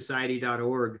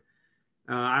glutenfreesociety.org.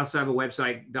 I also have a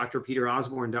website,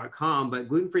 drpeterosborne.com, but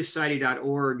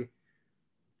glutenfreesociety.org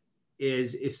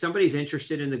is, if somebody's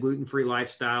interested in the gluten-free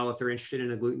lifestyle, if they're interested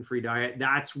in a gluten-free diet,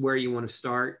 that's where you want to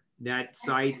start. That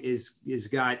site is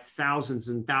got thousands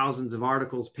and thousands of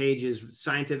articles, pages,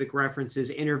 scientific references,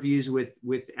 interviews with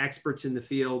experts in the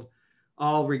field,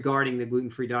 all regarding the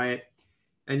gluten-free diet.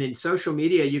 And then social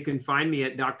media, you can find me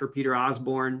at Dr. Peter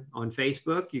Osborne on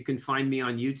Facebook. You can find me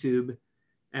on YouTube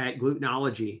at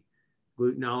Glutenology,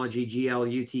 Gluten,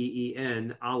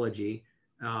 ology.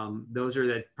 Those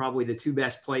are probably the two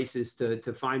best places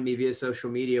to find me via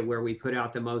social media, where we put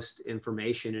out the most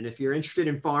information. And if you're interested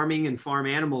in farming and farm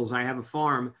animals, I have a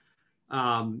farm.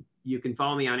 You can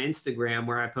follow me on Instagram,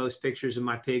 where I post pictures of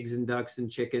my pigs and ducks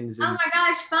and chickens. Oh my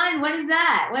gosh, fun. What is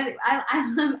that?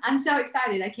 I'm so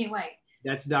excited. I can't wait.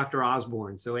 That's Dr.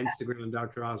 Osborne. So Instagram,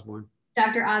 Dr. Osborne.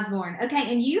 Dr. Osborne.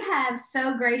 Okay. And you have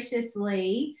so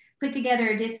graciously put together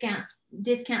a discount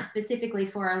specifically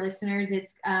for our listeners.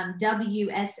 It's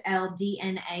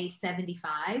WSLDNA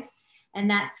 75. And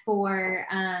that's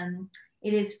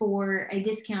it is for a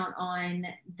discount on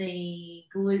the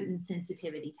gluten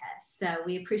sensitivity test. So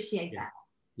we appreciate that.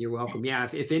 You're welcome. Yeah.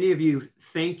 If any of you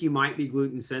think you might be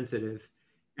gluten sensitive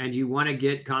and you want to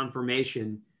get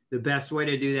confirmation, the best way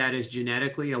to do that is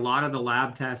genetically. A lot of the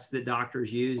lab tests that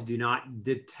doctors use do not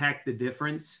detect the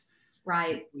difference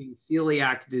between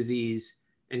celiac disease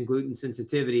and gluten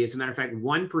sensitivity. As a matter of fact,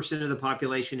 1% of the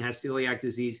population has celiac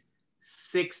disease.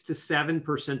 6 to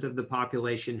 7% of the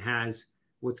population has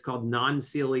what's called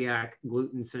non-celiac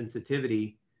gluten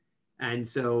sensitivity. And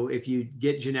so if you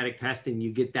get genetic testing,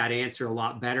 you get that answer a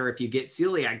lot better. If you get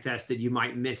celiac tested, you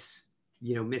might miss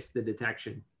the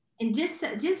detection. And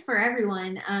just for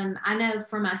everyone, I know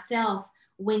for myself,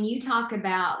 when you talk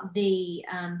about the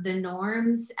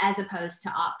norms as opposed to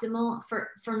optimal,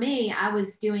 for me, I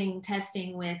was doing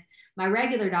testing with my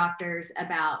regular doctors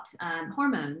about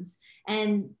hormones,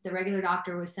 and the regular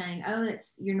doctor was saying, oh,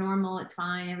 you're normal, it's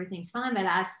fine, everything's fine, but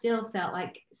I still felt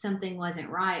like something wasn't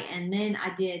right. And then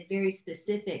I did very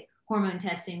specific hormone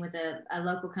testing with a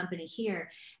local company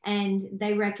here, and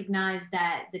they recognized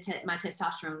that my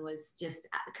testosterone was just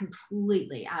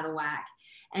completely out of whack.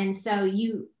 And so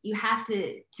you have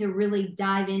to really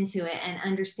dive into it and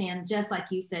understand, just like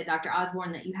you said, Dr.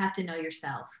 Osborne, that you have to know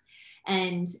yourself.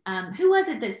 And who was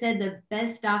it that said the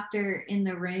best doctor in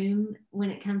the room when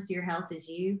it comes to your health is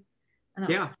you? I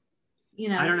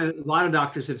don't know. A lot of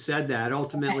doctors have said that.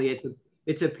 Ultimately,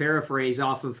 it's a paraphrase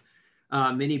off of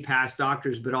many past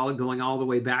doctors, but going all the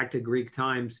way back to Greek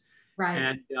times.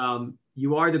 Right. And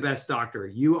you are the best doctor.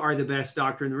 You are the best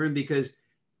doctor in the room because,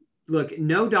 look,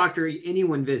 no doctor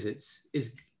anyone visits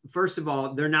is, first of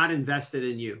all, they're not invested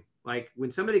in you. Like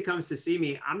when somebody comes to see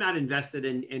me, I'm not invested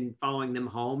in following them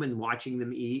home and watching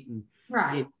them eat and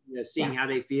seeing how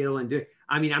they feel and do.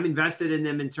 I mean, I'm invested in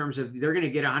them in terms of they're going to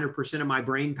get 100% of my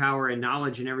brain power and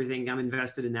knowledge and everything. I'm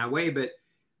invested in that way. But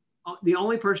the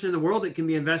only person in the world that can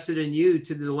be invested in you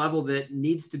to the level that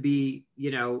needs to be,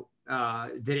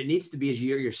 that it needs to be is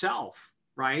yourself,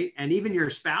 right? And even your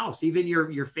spouse, even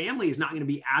your family is not going to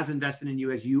be as invested in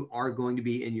you as you are going to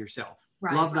be in yourself.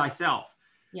 Right. Love thyself.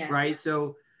 Yes. Right.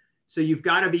 So you've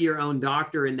got to be your own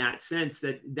doctor in that sense.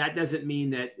 That doesn't mean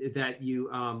that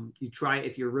you try,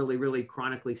 if you're really, really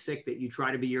chronically sick, that you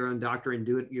try to be your own doctor and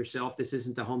do it yourself. This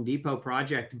isn't a Home Depot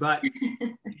project, but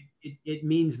it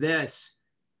means this: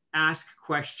 ask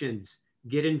questions,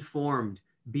 get informed,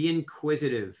 be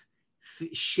inquisitive,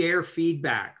 share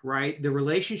feedback, right? The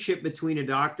relationship between a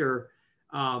doctor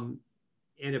and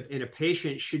a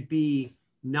patient should be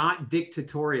not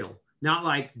dictatorial. Not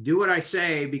like, do what I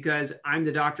say because I'm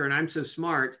the doctor and I'm so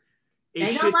smart.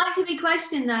 They don't like to be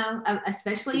questioned though,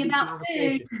 especially about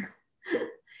food.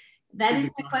 That is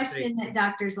the question that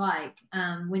doctors like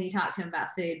when you talk to them about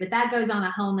food, but that goes on a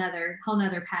whole nother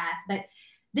path. But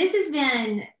this has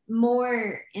been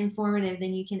more informative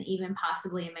than you can even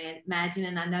possibly imagine.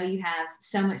 And I know you have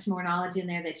so much more knowledge in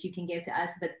there that you can give to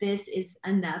us, but this is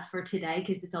enough for today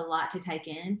because it's a lot to take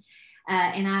in.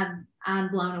 And I'm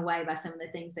blown away by some of the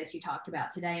things that you talked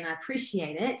about today. And I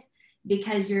appreciate it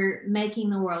because you're making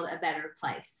the world a better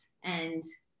place. And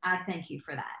I thank you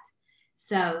for that.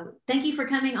 So thank you for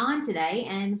coming on today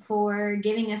and for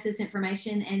giving us this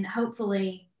information. And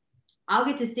hopefully I'll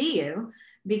get to see you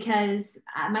because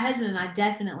my husband and I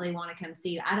definitely want to come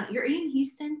see you. You're in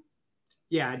Houston?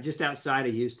 Yeah, just outside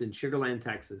of Houston, Sugar Land,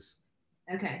 Texas.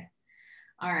 Okay.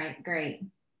 All right, great.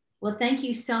 Well, thank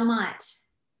you so much.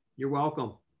 You're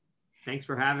welcome. Thanks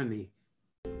for having me.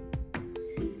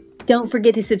 Don't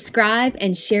forget to subscribe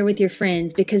and share with your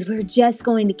friends because we're just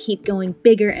going to keep going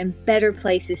bigger and better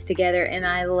places together. And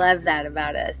I love that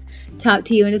about us. Talk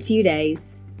to you in a few days.